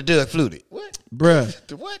 hit him with the Doug Flutie. What? Bruh.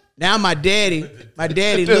 The what? Now my daddy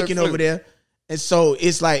looking over there. And so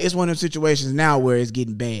it's like, it's one of those situations now where it's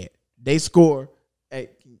getting bad. They score. Hey,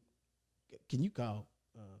 can you call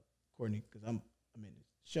Courtney? Because I'm in the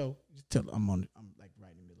show. Just tell her I'm like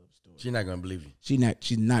right in the middle of the story. She's not gonna believe you. She's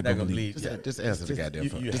not gonna believe you. you. Just answer the goddamn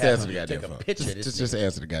phone. You Just have answer to the goddamn take a phone. picture of this Just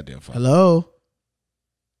answer the goddamn phone. Hello?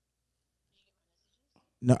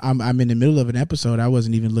 No, I'm in the middle of an episode. I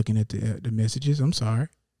wasn't even looking at the messages. I'm sorry.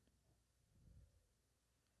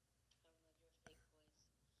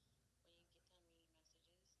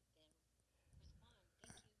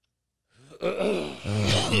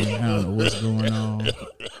 I don't know what's going on.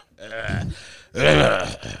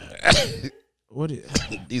 What is,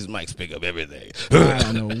 These mics pick up everything. I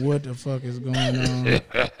don't know what the fuck is going on.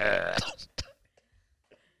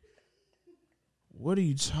 What are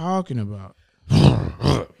you talking about?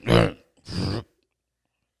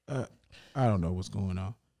 I don't know what's going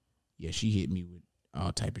on. Yeah, she hit me with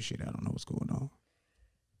all type of shit. I don't know what's going on.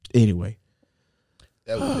 Anyway,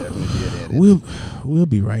 That was definitely good. we'll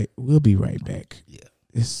be right. We'll be right back. Yeah.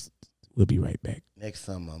 We'll be right back. Next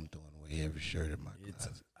summer, I'm throwing away every shirt in my It's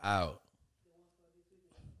closet. out.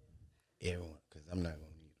 Everyone, because I'm not gonna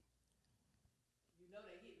need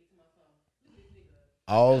them.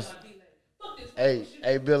 All. Hey,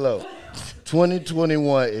 Billo.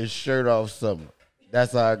 2021 is shirt off summer.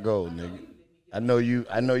 That's how I go, nigga. I know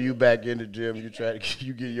you back in the gym. You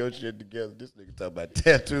get your shit together. This nigga talking about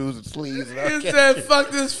tattoos and sleeves. And all He that said, shit. fuck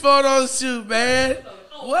this photo shoot, man.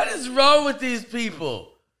 What is wrong with these people?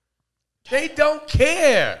 They don't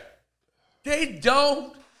care. They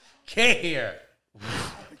don't care.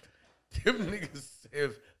 Them niggas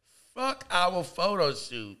said, fuck our photo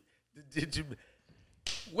shoot. Did you?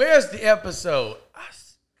 Where's the episode?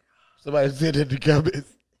 Somebody said in the comments.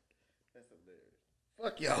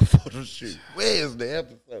 Fuck y'all photo shoot. Where is the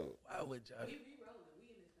episode? Why would y'all?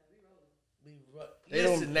 They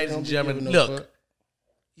don't- Listen, they ladies don't and be gentlemen, giving no look. fuck.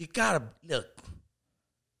 You gotta look.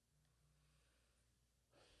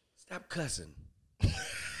 Stop cussing.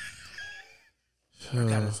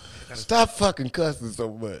 Stop fucking cussing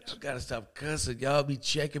so much. You gotta stop cussing. Y'all be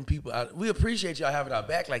checking people out. We appreciate y'all having our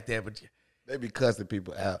back like that, but They be cussing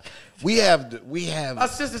people out. We have. my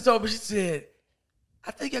sister told me, she said,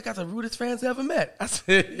 I think I got the rudest fans I ever met. I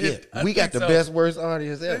said, Yeah, we got the best, worst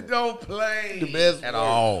audience They ever. don't play The best at worst.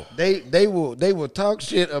 all. They will talk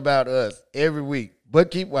shit about us every week,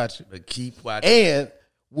 but keep watching. But keep watching. And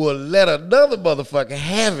will let another motherfucker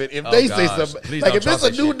have it if Oh, they say gosh. something. Please Like don't if it's a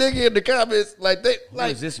trust new that nigga in the comments, like they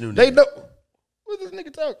like is this new they nigga? know what this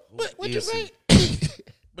nigga talk. What you is say?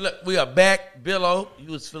 But look, we are back. Billo,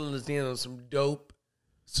 you was filling us in on some dope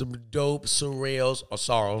Sorrells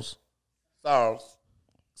or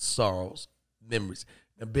Sorrells memories.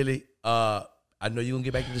 Now, Billy, I know you're gonna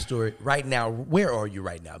get back to the story. Right now, where are you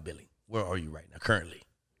right now, Billy? Where are you right now, currently?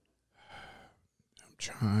 I'm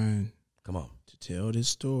trying Come on. to tell this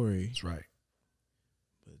story, That's right.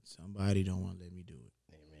 but somebody don't want to let me do it.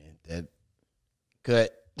 Hey man, that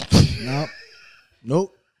cut.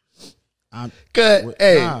 Nope. Cut. What-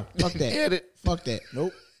 Hey, nah, fuck that. Edit. Fuck that.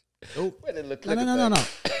 Nope. Where that look No.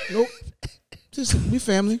 Nope. Just we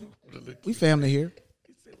family. We family here.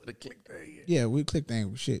 The click thing. Yeah, we click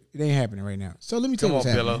thing. Shit, it ain't happening right now. So let me tell Come you what's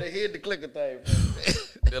on, happening. Billo. They hit the clicker thing.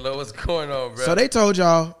 Billo, what's going on, bro? So they told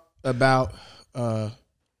y'all about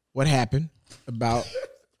what happened about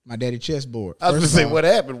my daddy chessboard. I was gonna First say of all- what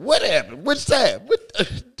happened. What happened? Which time?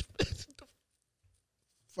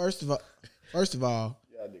 First of all,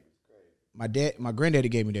 my granddaddy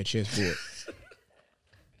gave me that chessboard.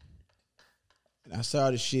 And I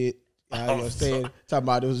saw the shit. Y'all understand? Talking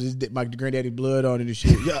about it was my granddaddy blood on it and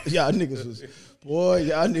shit. Y'all niggas was, boy,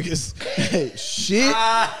 y'all niggas, hey, shit.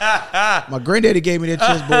 My granddaddy gave me that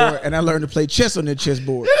chessboard, and I learned to play chess on that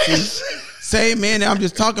chessboard. See? Same man that I'm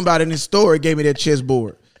just talking about in this story gave me that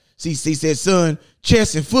chessboard. See, said, son,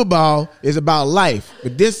 chess and football is about life.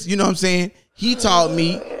 But this, you know what I'm saying? He taught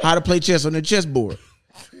me how to play chess on the chessboard.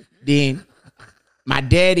 Then my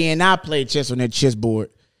daddy and I played chess on that chessboard.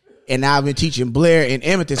 And I've been teaching Blair and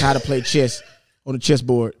Amethyst how to play chess on the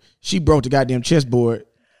chessboard. She broke the goddamn chessboard.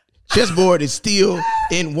 Chessboard is still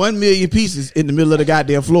in 1 million pieces in the middle of the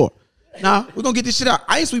goddamn floor. Nah, we're gonna get this shit out.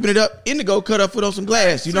 I ain't sweeping it up. Indigo cut up, put on some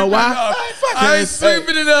glass. You know why? I ain't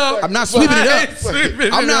sweeping it up. I'm not sweeping it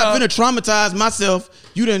up. I'm not gonna traumatize myself.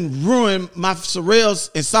 You done ruin my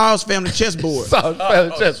Sorrells and Sorrells family chessboard. Sorrells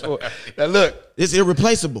family chessboard. Now look, It's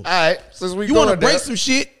irreplaceable. all right. Since we You want to going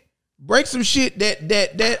break some shit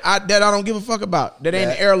that I don't give a fuck about. That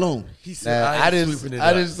ain't an heirloom. He said, Now, I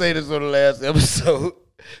didn't say this on the last episode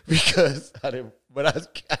because I didn't. But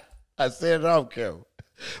I said it off camera.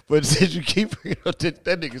 But since you keep bringing up that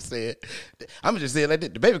nigga said, I'm just saying like this.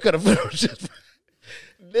 The baby cut a foot on just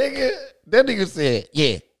nigga. That nigga said,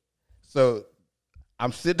 yeah. So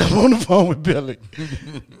I'm sitting up on the phone with Billy,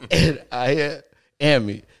 and I hear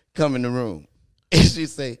Amy come in the room, and she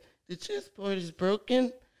say, the chessboard is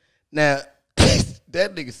broken. Now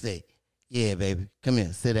that nigga say, yeah, baby, come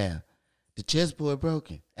here, sit down. The chessboard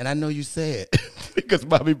broken. And I know you said because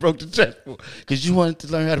mommy broke the chessboard. Because you wanted to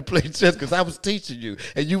learn how to play chess because I was teaching you.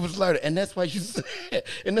 And you was learning. And that's why you said.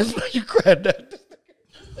 And that's why you cried out.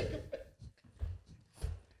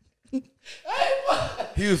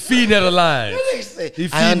 He was feeding at a line. He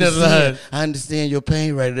feeding at a line. I understand your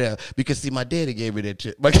pain right now. Because see, my daddy gave me that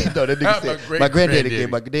chess. My granddaddy gave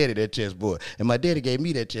my daddy that chessboard. And my daddy gave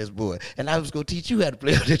me that chessboard. And I was going to teach you how to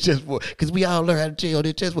play on that chessboard. Because we all learn how to play on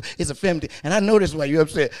that chessboard. It's a family. And I know that's why you're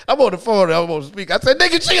upset. I'm on the phone and I'm on speak. I said,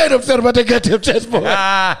 nigga, she ain't upset about that goddamn chessboard.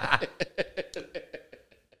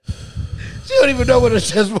 She don't even know what a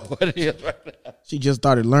chessboard is right now. She just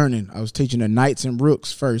started learning. I was teaching her knights and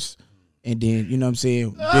rooks first. And then, you know what I'm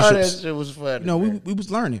saying? Oh, that shit was funny. You know, we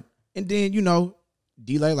was learning. And then, you know,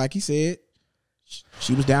 D-Lay, like he said,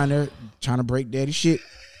 she was down there trying to break daddy shit.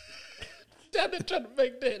 Down there trying to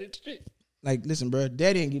make daddy shit. Like, listen, bro,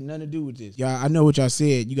 daddy ain't getting nothing to do with this. Y'all, I know what y'all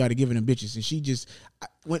said. You got to give it them bitches. And she just,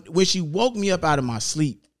 when she woke me up out of my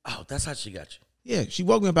sleep. Oh, that's how she got you. Yeah, she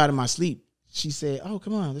woke me up out of my sleep. She said, oh,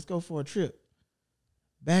 come on, let's go for a trip.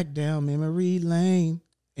 Back down memory lane.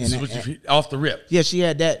 And off the rip. Yeah, she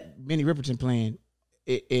had that Minnie Riperton playing.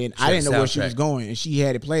 And I didn't know where she was going. And she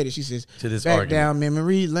had it played. And she says, to this back argument. down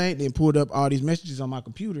memory lane. Then pulled up all these messages on my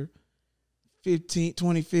computer.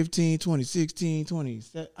 2015, 2016, 20.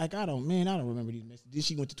 Like, I don't remember these messages. Then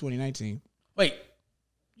she went to 2019. Wait,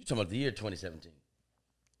 you talking about the year 2017?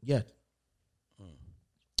 Yeah. And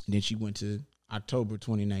then she went to October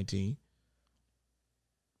 2019.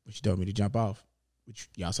 But she told me to jump off. Which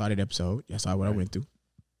y'all saw that episode. Y'all saw what I went through.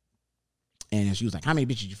 And then she was like, how many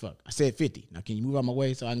bitches you fuck? I said 50. Now, can you move out my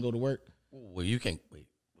way so I can go to work? Well, you can't. Wait.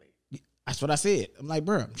 That's what I said. I'm like,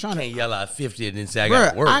 bro, I'm trying to. Can't yell out 50 and then say I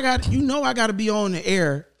got to work. I got to be on the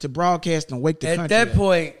air to broadcast and wake the country At that up.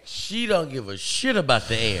 point, she don't give a shit about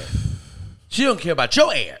the air. She don't care about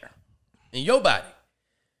your air and your body.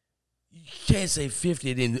 You can't say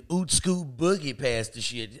 50 and then the oot scoot boogie past the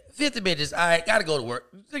shit. 50 bitches, all right, got to go to work.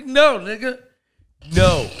 It's like, no, nigga.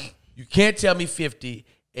 No. You can't tell me 50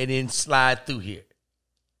 and then slide through here.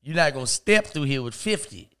 You're not going to step through here with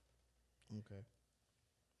 50. Okay.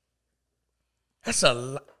 That's a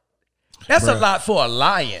lot. That's a lot for a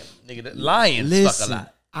lion, nigga. The lions fuck a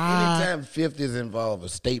lot. Anytime 50 is involved, a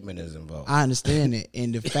statement is involved. I understand it.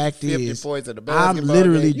 And the fact 50 is, points at the I'm basketball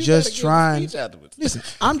literally game. You just gotta give a trying. speech afterwards. Listen,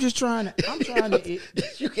 I'm trying to.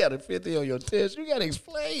 You got a 50 on your test. You got to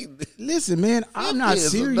explain. Listen, man, I'm not 50 is a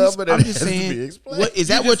serious. number that I'm just has to be saying, explained. is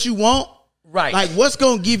that what you want? Right. Like, what's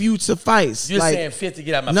going to give you suffice? You're like, saying 50,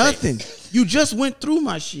 get out my nothing. face. You just went through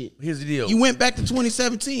my shit. Here's the deal. You went back to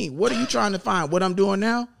 2017. What are you trying to find? What I'm doing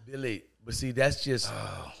now? Billy, but see, that's just,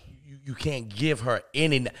 you can't give her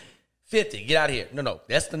any, 50, get out of here. No,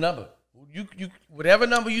 that's the number. You whatever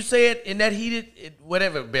number you said in that heated,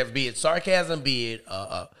 whatever, be it sarcasm, be it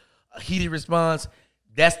a heated response,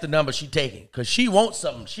 that's the number she taking. Because she wants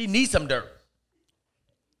something. She needs some dirt.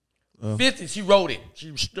 50, she wrote it.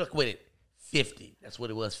 She stuck with it. 50. That's what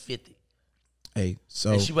it was, 50. Hey,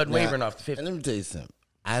 so. And she wasn't wavering off the 50. And let me tell you something.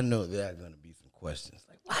 I know there are going to be some questions.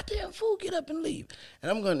 Like, why damn fool get up and leave?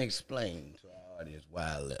 And I'm going to explain to our audience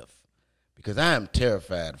why I left. Because I am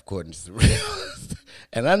terrified of Courtney Sorrells.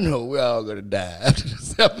 And I know we're all going to die after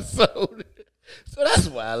this episode. So that's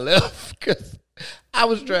why I left. Because I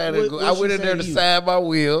was trying to go. I went in there to sign my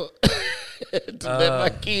will to let my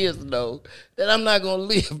kids know that I'm not going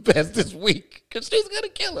to live past this week. Because she's going to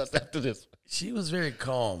kill us after this. She was very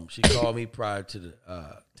calm. She called me prior to the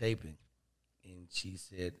taping. And she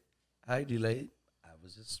said, hi, delayed. I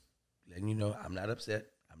was just letting you know I'm not upset.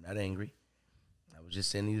 I'm not angry. I was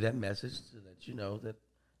just sending you that message to let you know that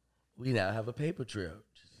we now have a paper trail,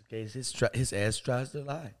 just in case his ass tries to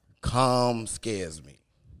lie. Calm scares me.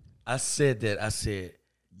 I said that. I said,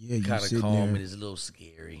 Yeah, you kind of sitting calm there. and it's a little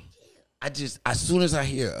scary. as soon as I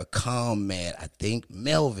hear a calm man, I think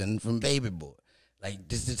Melvin from Baby Boy. Like,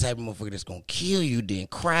 this is the type of motherfucker that's gonna kill you, then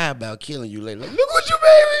cry about killing you later. Like, look what you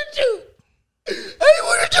made me do. I didn't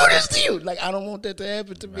want to do this to you. Like, I don't want that to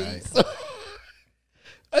happen to me. So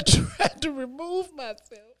I tried to remove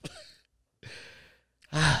myself.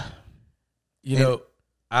 You know,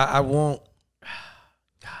 I won't.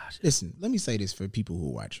 Gosh, listen. Let me say this for people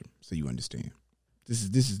who watch them, so you understand. This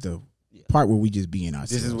is the part where we just being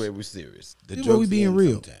ourselves. This is where we're serious. This is where we being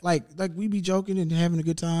real. Like we be joking and having a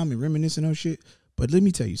good time and reminiscing on shit. But let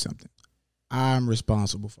me tell you something. I'm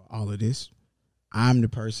responsible for all of this. I'm the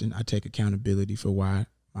person. I take accountability for why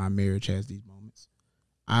my marriage has these moments.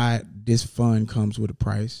 This fun comes with a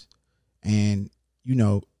price, and you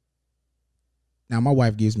know. Now my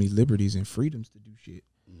wife gives me liberties and freedoms to do shit,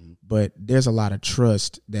 but there's a lot of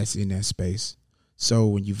trust that's in that space. So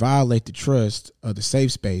when you violate the trust of the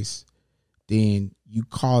safe space, then you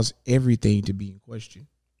cause everything to be in question.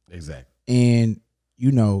 Exactly. And,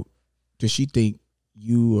 you know, does she think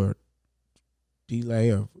you or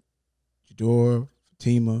Delay or Jador,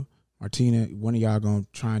 Fatima, Martina, one of y'all gonna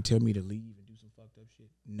try and tell me to leave and do some fucked up shit?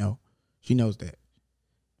 No. She knows that.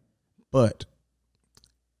 But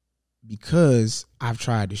because I've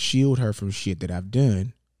tried to shield her from shit that I've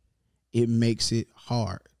done, it makes it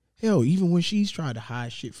hard. Hell, even when she's trying to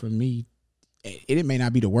hide shit from me, it may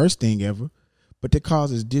not be the worst thing ever, but it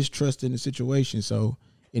causes distrust in the situation. So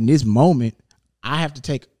in this moment, I have to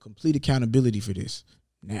take complete accountability for this.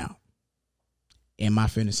 Now, am I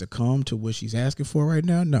finna succumb to what she's asking for right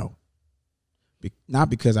now? No. Not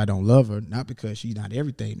because I don't love her, not because she's not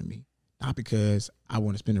everything to me, not because I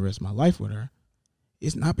want to spend the rest of my life with her.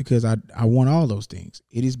 It's not because I want all those things.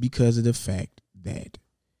 It is because of the fact that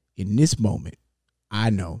in this moment, I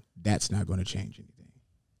know that's not going to change anything.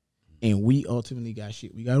 And we ultimately got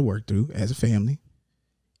shit we got to work through as a family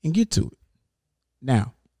and get to it.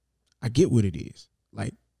 Now, I get what it is.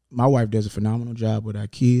 Like, my wife does a phenomenal job with our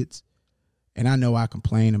kids, and I know I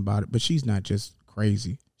complain about it, but she's not just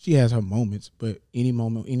crazy. She has her moments, but any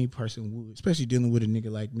moment, any person would, especially dealing with a nigga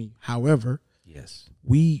like me. However, yes,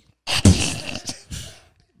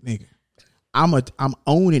 nigga, I'm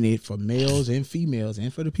owning it for males and females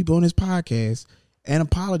and for the people on this podcast and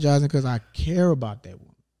apologizing because I care about that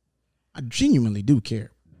woman. I genuinely do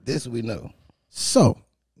care. This we know. So,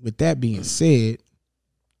 with that being said,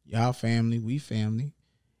 y'all family, we family.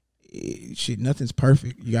 Shit, nothing's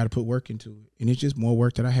perfect. You got to put work into it. And it's just more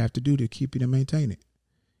work that I have to do to keep it and maintain it.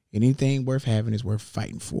 Anything worth having is worth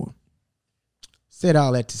fighting for. Said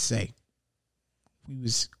all that to say, we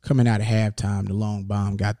was coming out of halftime. The long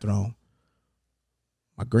bomb got thrown.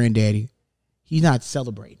 My granddaddy, he's not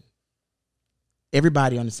celebrating.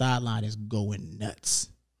 Everybody on the sideline is going nuts.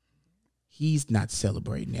 He's not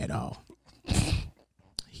celebrating at all.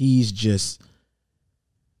 He's just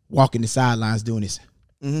walking the sidelines doing this.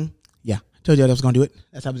 Yeah, I told you I was going to do it.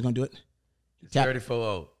 That's how I was going to do it. It's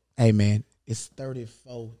 34-0. Hey, man, it's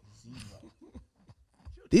 34-0.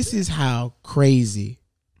 This is how crazy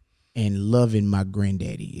and loving my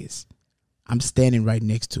granddaddy is. I'm standing right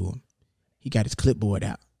next to him. He got his clipboard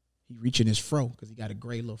out. He reaching his fro because he got a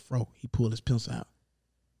gray little fro. He pulled his pencil out.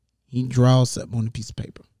 He draws something on a piece of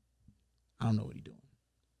paper. I don't know what he's doing.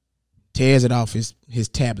 Tears it off his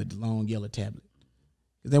tablet, the long yellow tablet.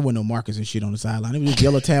 There wasn't no markers and shit on the sideline. It was just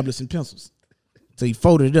yellow tablets and pencils. So he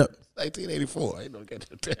folded it up. 1984. I ain't no get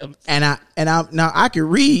the tablets. And I now I can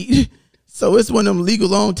read, so it's one of them legal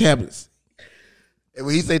loan tablets. And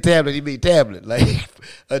when he say tablet, he mean tablet, like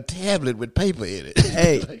a tablet with paper in it.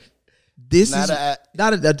 Hey, like, this not is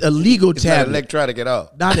not a legal it's tablet. not electronic at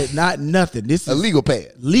all. Not nothing. This is A legal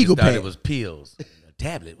pad. Legal Thought pad. it was pills. A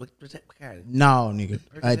tablet. What kind of? No, nigga.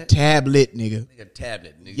 A tablet, nigga. A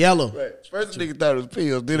tablet. Nigga. Yellow. Right. First nigga thought it was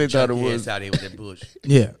pills, then they thought it was. out here with that bush.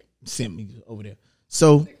 Yeah. Sent me over there.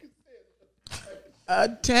 So a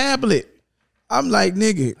tablet. I'm like,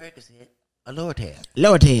 nigga. A lower tab.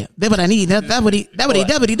 Lower tab. That's what I need. That's what he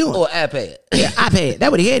doing. Or iPad. Yeah, iPad. That's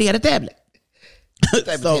what he had. He had a tablet. What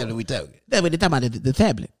type of tablet we talking? That's what they talking about, the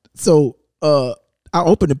tablet. So I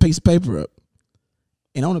opened a piece of paper up,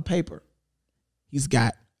 and on the paper, he's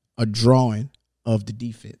got a drawing of the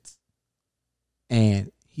defense,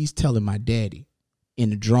 and he's telling my daddy in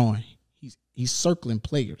the drawing, he's circling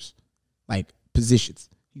players, like positions.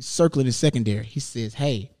 He's circling the secondary. He says,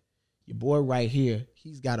 "Hey, your boy right here,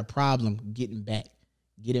 he's got a problem getting back.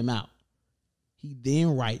 Get him out." He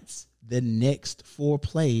then writes the next 4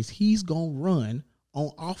 plays he's gonna run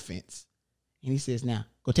on offense. And he says, "Now,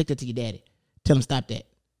 go take that to your daddy. Tell him stop that.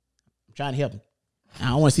 I'm trying to help him. I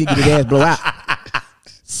don't want to see him get his ass blow out."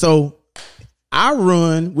 So I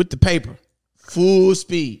run with the paper, full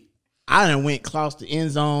speed. I done went across the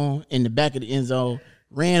end zone, in the back of the end zone,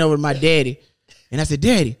 ran over to my daddy, and I said,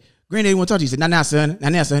 Daddy, Granddaddy want to talk to you. He said, now, son.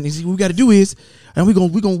 He said, what we got to do is, and we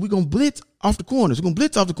gonna blitz off the corners. We're gonna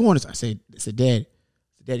blitz off the corners. I said, Daddy,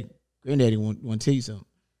 Granddaddy want to tell you something.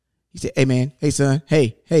 He said, hey man, hey son,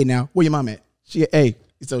 hey now, where your mom at? Hey.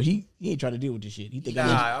 So he ain't trying to deal with this shit. He think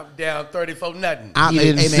I'm down 34-0. He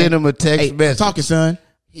didn't send him a text message. I'm talking, son.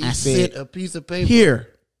 I said a piece of paper. Here.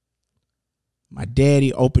 My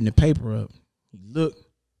daddy opened the paper up. He looked.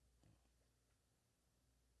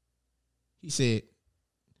 He said,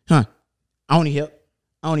 I don't need help.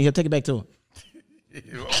 Take it back to him.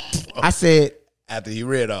 I said, after he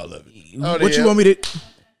read all of it. What you want me to?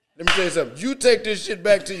 Let me tell you something. You take this shit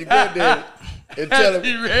back to your granddaddy and tell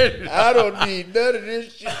him, I don't need none of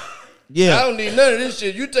this shit. Yeah. I don't need none of this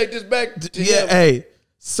shit. You take this back to him. Hey.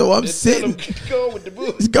 So I'm sitting. Going with the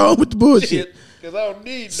bullshit. He's going with the bullshit. Because I don't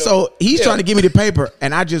need no. So he's trying to give me the paper,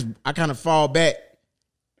 and I kind of fall back.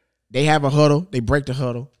 They have a huddle. They break the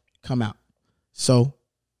huddle, come out. So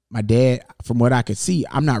my dad, from what I could see,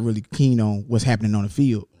 I'm not really keen on what's happening on the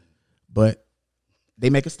field. But they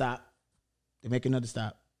make a stop. They make another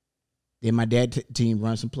stop. Then my dad's team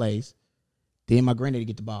runs some plays. Then my granddaddy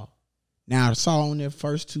get the ball. Now I saw on their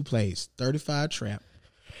first 2 plays, 35 trap,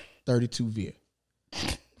 32 veer.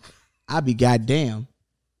 I be goddamn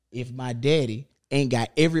if my daddy ain't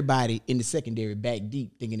got everybody in the secondary back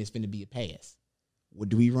deep thinking it's finna be a pass. What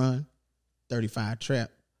do we run? 35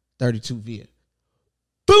 trap, 32 veer.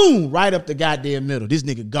 Boom! Right up the goddamn middle. This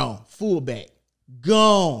nigga gone. Fullback.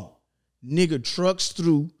 Gone. Nigga trucks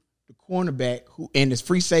through the cornerback and his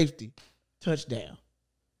free safety. Touchdown.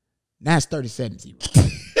 Now it's 37-0.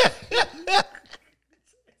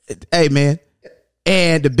 Hey, man.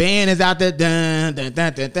 And the band is out there. Dun, dun,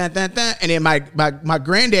 dun, dun, dun, dun, dun. And then my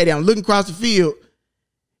granddaddy, I'm looking across the field.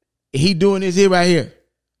 And he doing this here right here.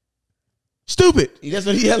 Stupid. That's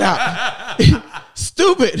what he yelled out.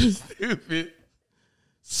 Stupid.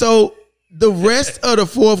 So the rest of the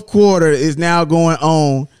fourth quarter is now going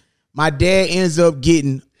on. My dad ends up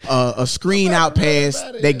getting a screen out pass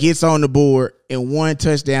that gets on the board and 1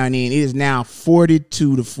 touchdown in. It is now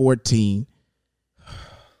 42-14.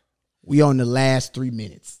 We on the last 3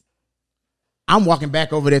 minutes. I'm walking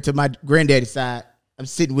back over there to my granddaddy's side. I'm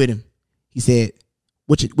sitting with him. He said,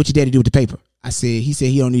 what your daddy do with the paper? He said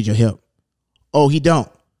he don't need your help. Oh, he don't.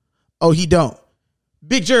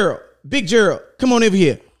 Big Gerald, come on over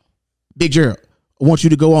here. Big Gerald, I want you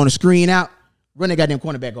to go on the screen out, run that goddamn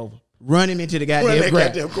cornerback over. Run him into the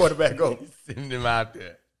goddamn quarterback over. Send him out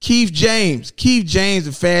there. Keith James,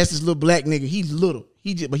 the fastest little black nigga. He's little.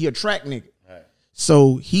 But he a track nigga. Right.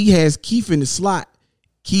 So he has Keith in the slot.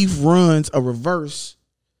 Keith runs a reverse.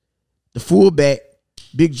 The fullback,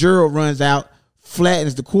 Big Gerald runs out,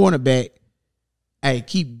 flattens the cornerback. Hey,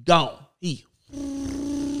 keep going.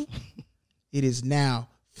 It is now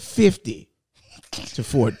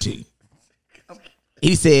 50-14.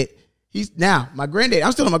 He said, my granddaddy,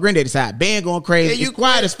 I'm still on my granddaddy's side. Band going crazy. Yeah, it's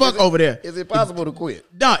quiet as fuck over there. Is it possible to quit?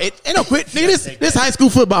 No, it ain't no quit. Nigga, this high school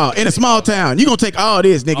football in a small town. You gonna take all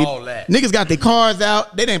this, nigga. All that. Niggas got their cars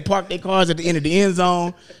out. They didn't park their cars at the end of the end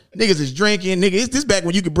zone. Niggas is drinking. Nigga, this back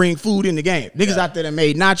when you could bring food in the game. Niggas out there that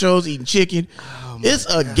made nachos, eating chicken. It's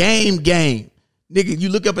a game. Nigga, you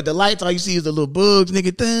look up at the lights, all you see is the little bugs,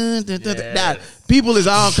 nigga. Dun, dun, dun, dun. Nah, people is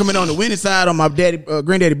all coming on the winning side, on my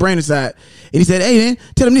granddaddy Brandon's side. And he said, hey, man,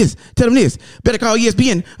 tell them this. Better call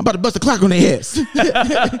ESPN. I'm about to bust the clock on their ass.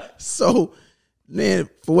 So, man,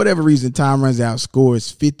 for whatever reason, time runs out. Score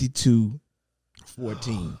is 52-14.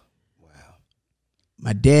 Wow.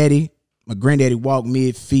 My granddaddy walked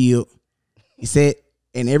midfield. He said,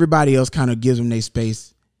 and everybody else kind of gives him their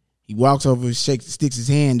space. He walks over, sticks his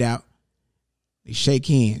hand out. They shake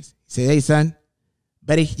hands. He said, hey, son,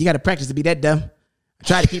 buddy, you got to practice to be that dumb. I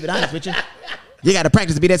try to keep it honest with you. You got to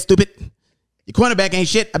practice to be that stupid. Your cornerback ain't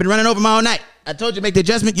shit. I've been running over him all night. I told you to make the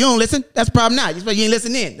adjustment. You don't listen. That's the problem now. You ain't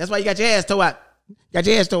listening. That's why you got your ass tore out.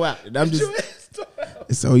 And I'm just.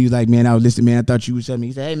 And so he was like, man, I was listening, man. I thought you was telling me.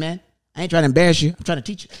 He said, hey, man, I ain't trying to embarrass you. I'm trying to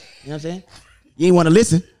teach you. You know what I'm saying? You ain't want to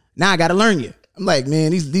listen. Now I got to learn you. I'm like,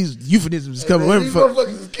 man, these euphemisms coming. Man, these motherfuckers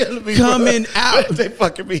is killing me. Coming out. They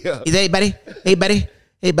fucking me up. He said, hey, buddy.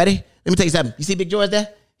 Let me tell you something. You see Big George there?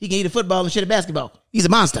 He can eat a football and shit a basketball. He's a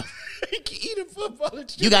monster. He can eat a football and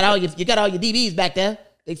shit. You got all your DBs back there.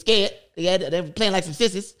 They scared. They're playing like some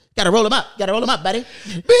sissies. Got to roll them up. Buddy.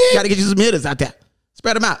 Got to get you some hitters out there.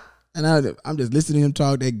 Spread them out. And I'm just listening to them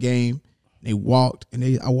talk that game. They walked,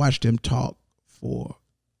 and I watched them talk for,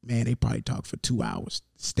 man, they probably talked for 2 hours.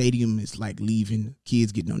 Stadium is like leaving.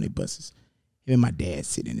 Kids getting on their buses. Him and my dad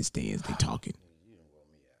sitting in the stands. They talking.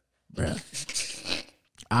 Bruh.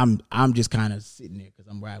 I'm just kind of sitting there because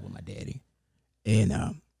I'm riding with my daddy, and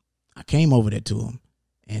I came over there to him,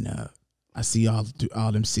 and I see all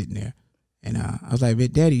them sitting there, and I was like,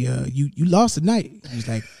 "Daddy, you lost tonight." He's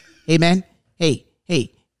like, "Hey man, hey,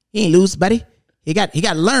 he ain't lose, buddy. He got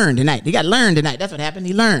learned tonight. That's what happened.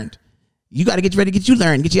 He learned. You got to get ready to get you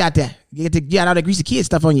learned. Get you out there. Get out all that greasy kid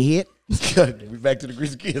stuff on your head." We back to the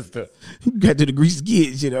greasy kid stuff. Got to the greasy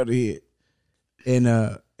kid shit on the head. And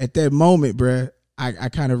at that moment, bruh, I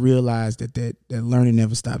kind of realized that learning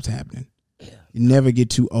never stops happening. Yeah. You never get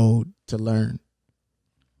too old to learn.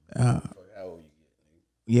 How old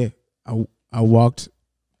you get? Yeah. I walked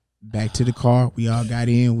back to the car. We all got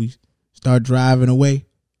in. We start driving away.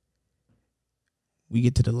 We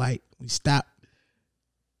get to the light. We stop.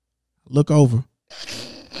 Look over.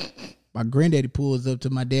 My granddaddy pulls up to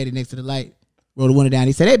my daddy next to the light. Roll the window down.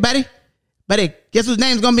 He said, "Hey, buddy, guess whose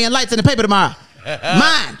name's going to be in lights in the paper tomorrow?"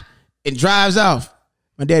 "Mine." And drives off.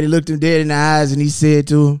 My daddy looked him dead in the eyes and he said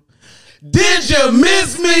to him, "Did you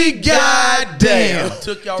miss me? Goddamn."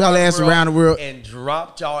 Took y'all ass around the world and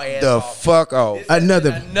dropped y'all ass the off. fuck off.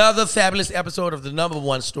 Another fabulous episode of the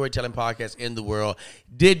 #1 storytelling podcast in the world.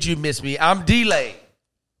 Did you miss me? I'm D-Lay.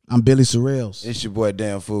 I'm Billy Sorrells. It's your boy,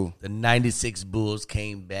 Damn Fool. The 96 Bulls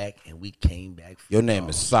came back, and we came back. Your name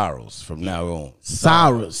is Sorrells from now on.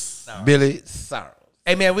 Sorrells. Billy Sorrells.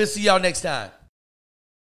 Hey, man, we'll see y'all next time.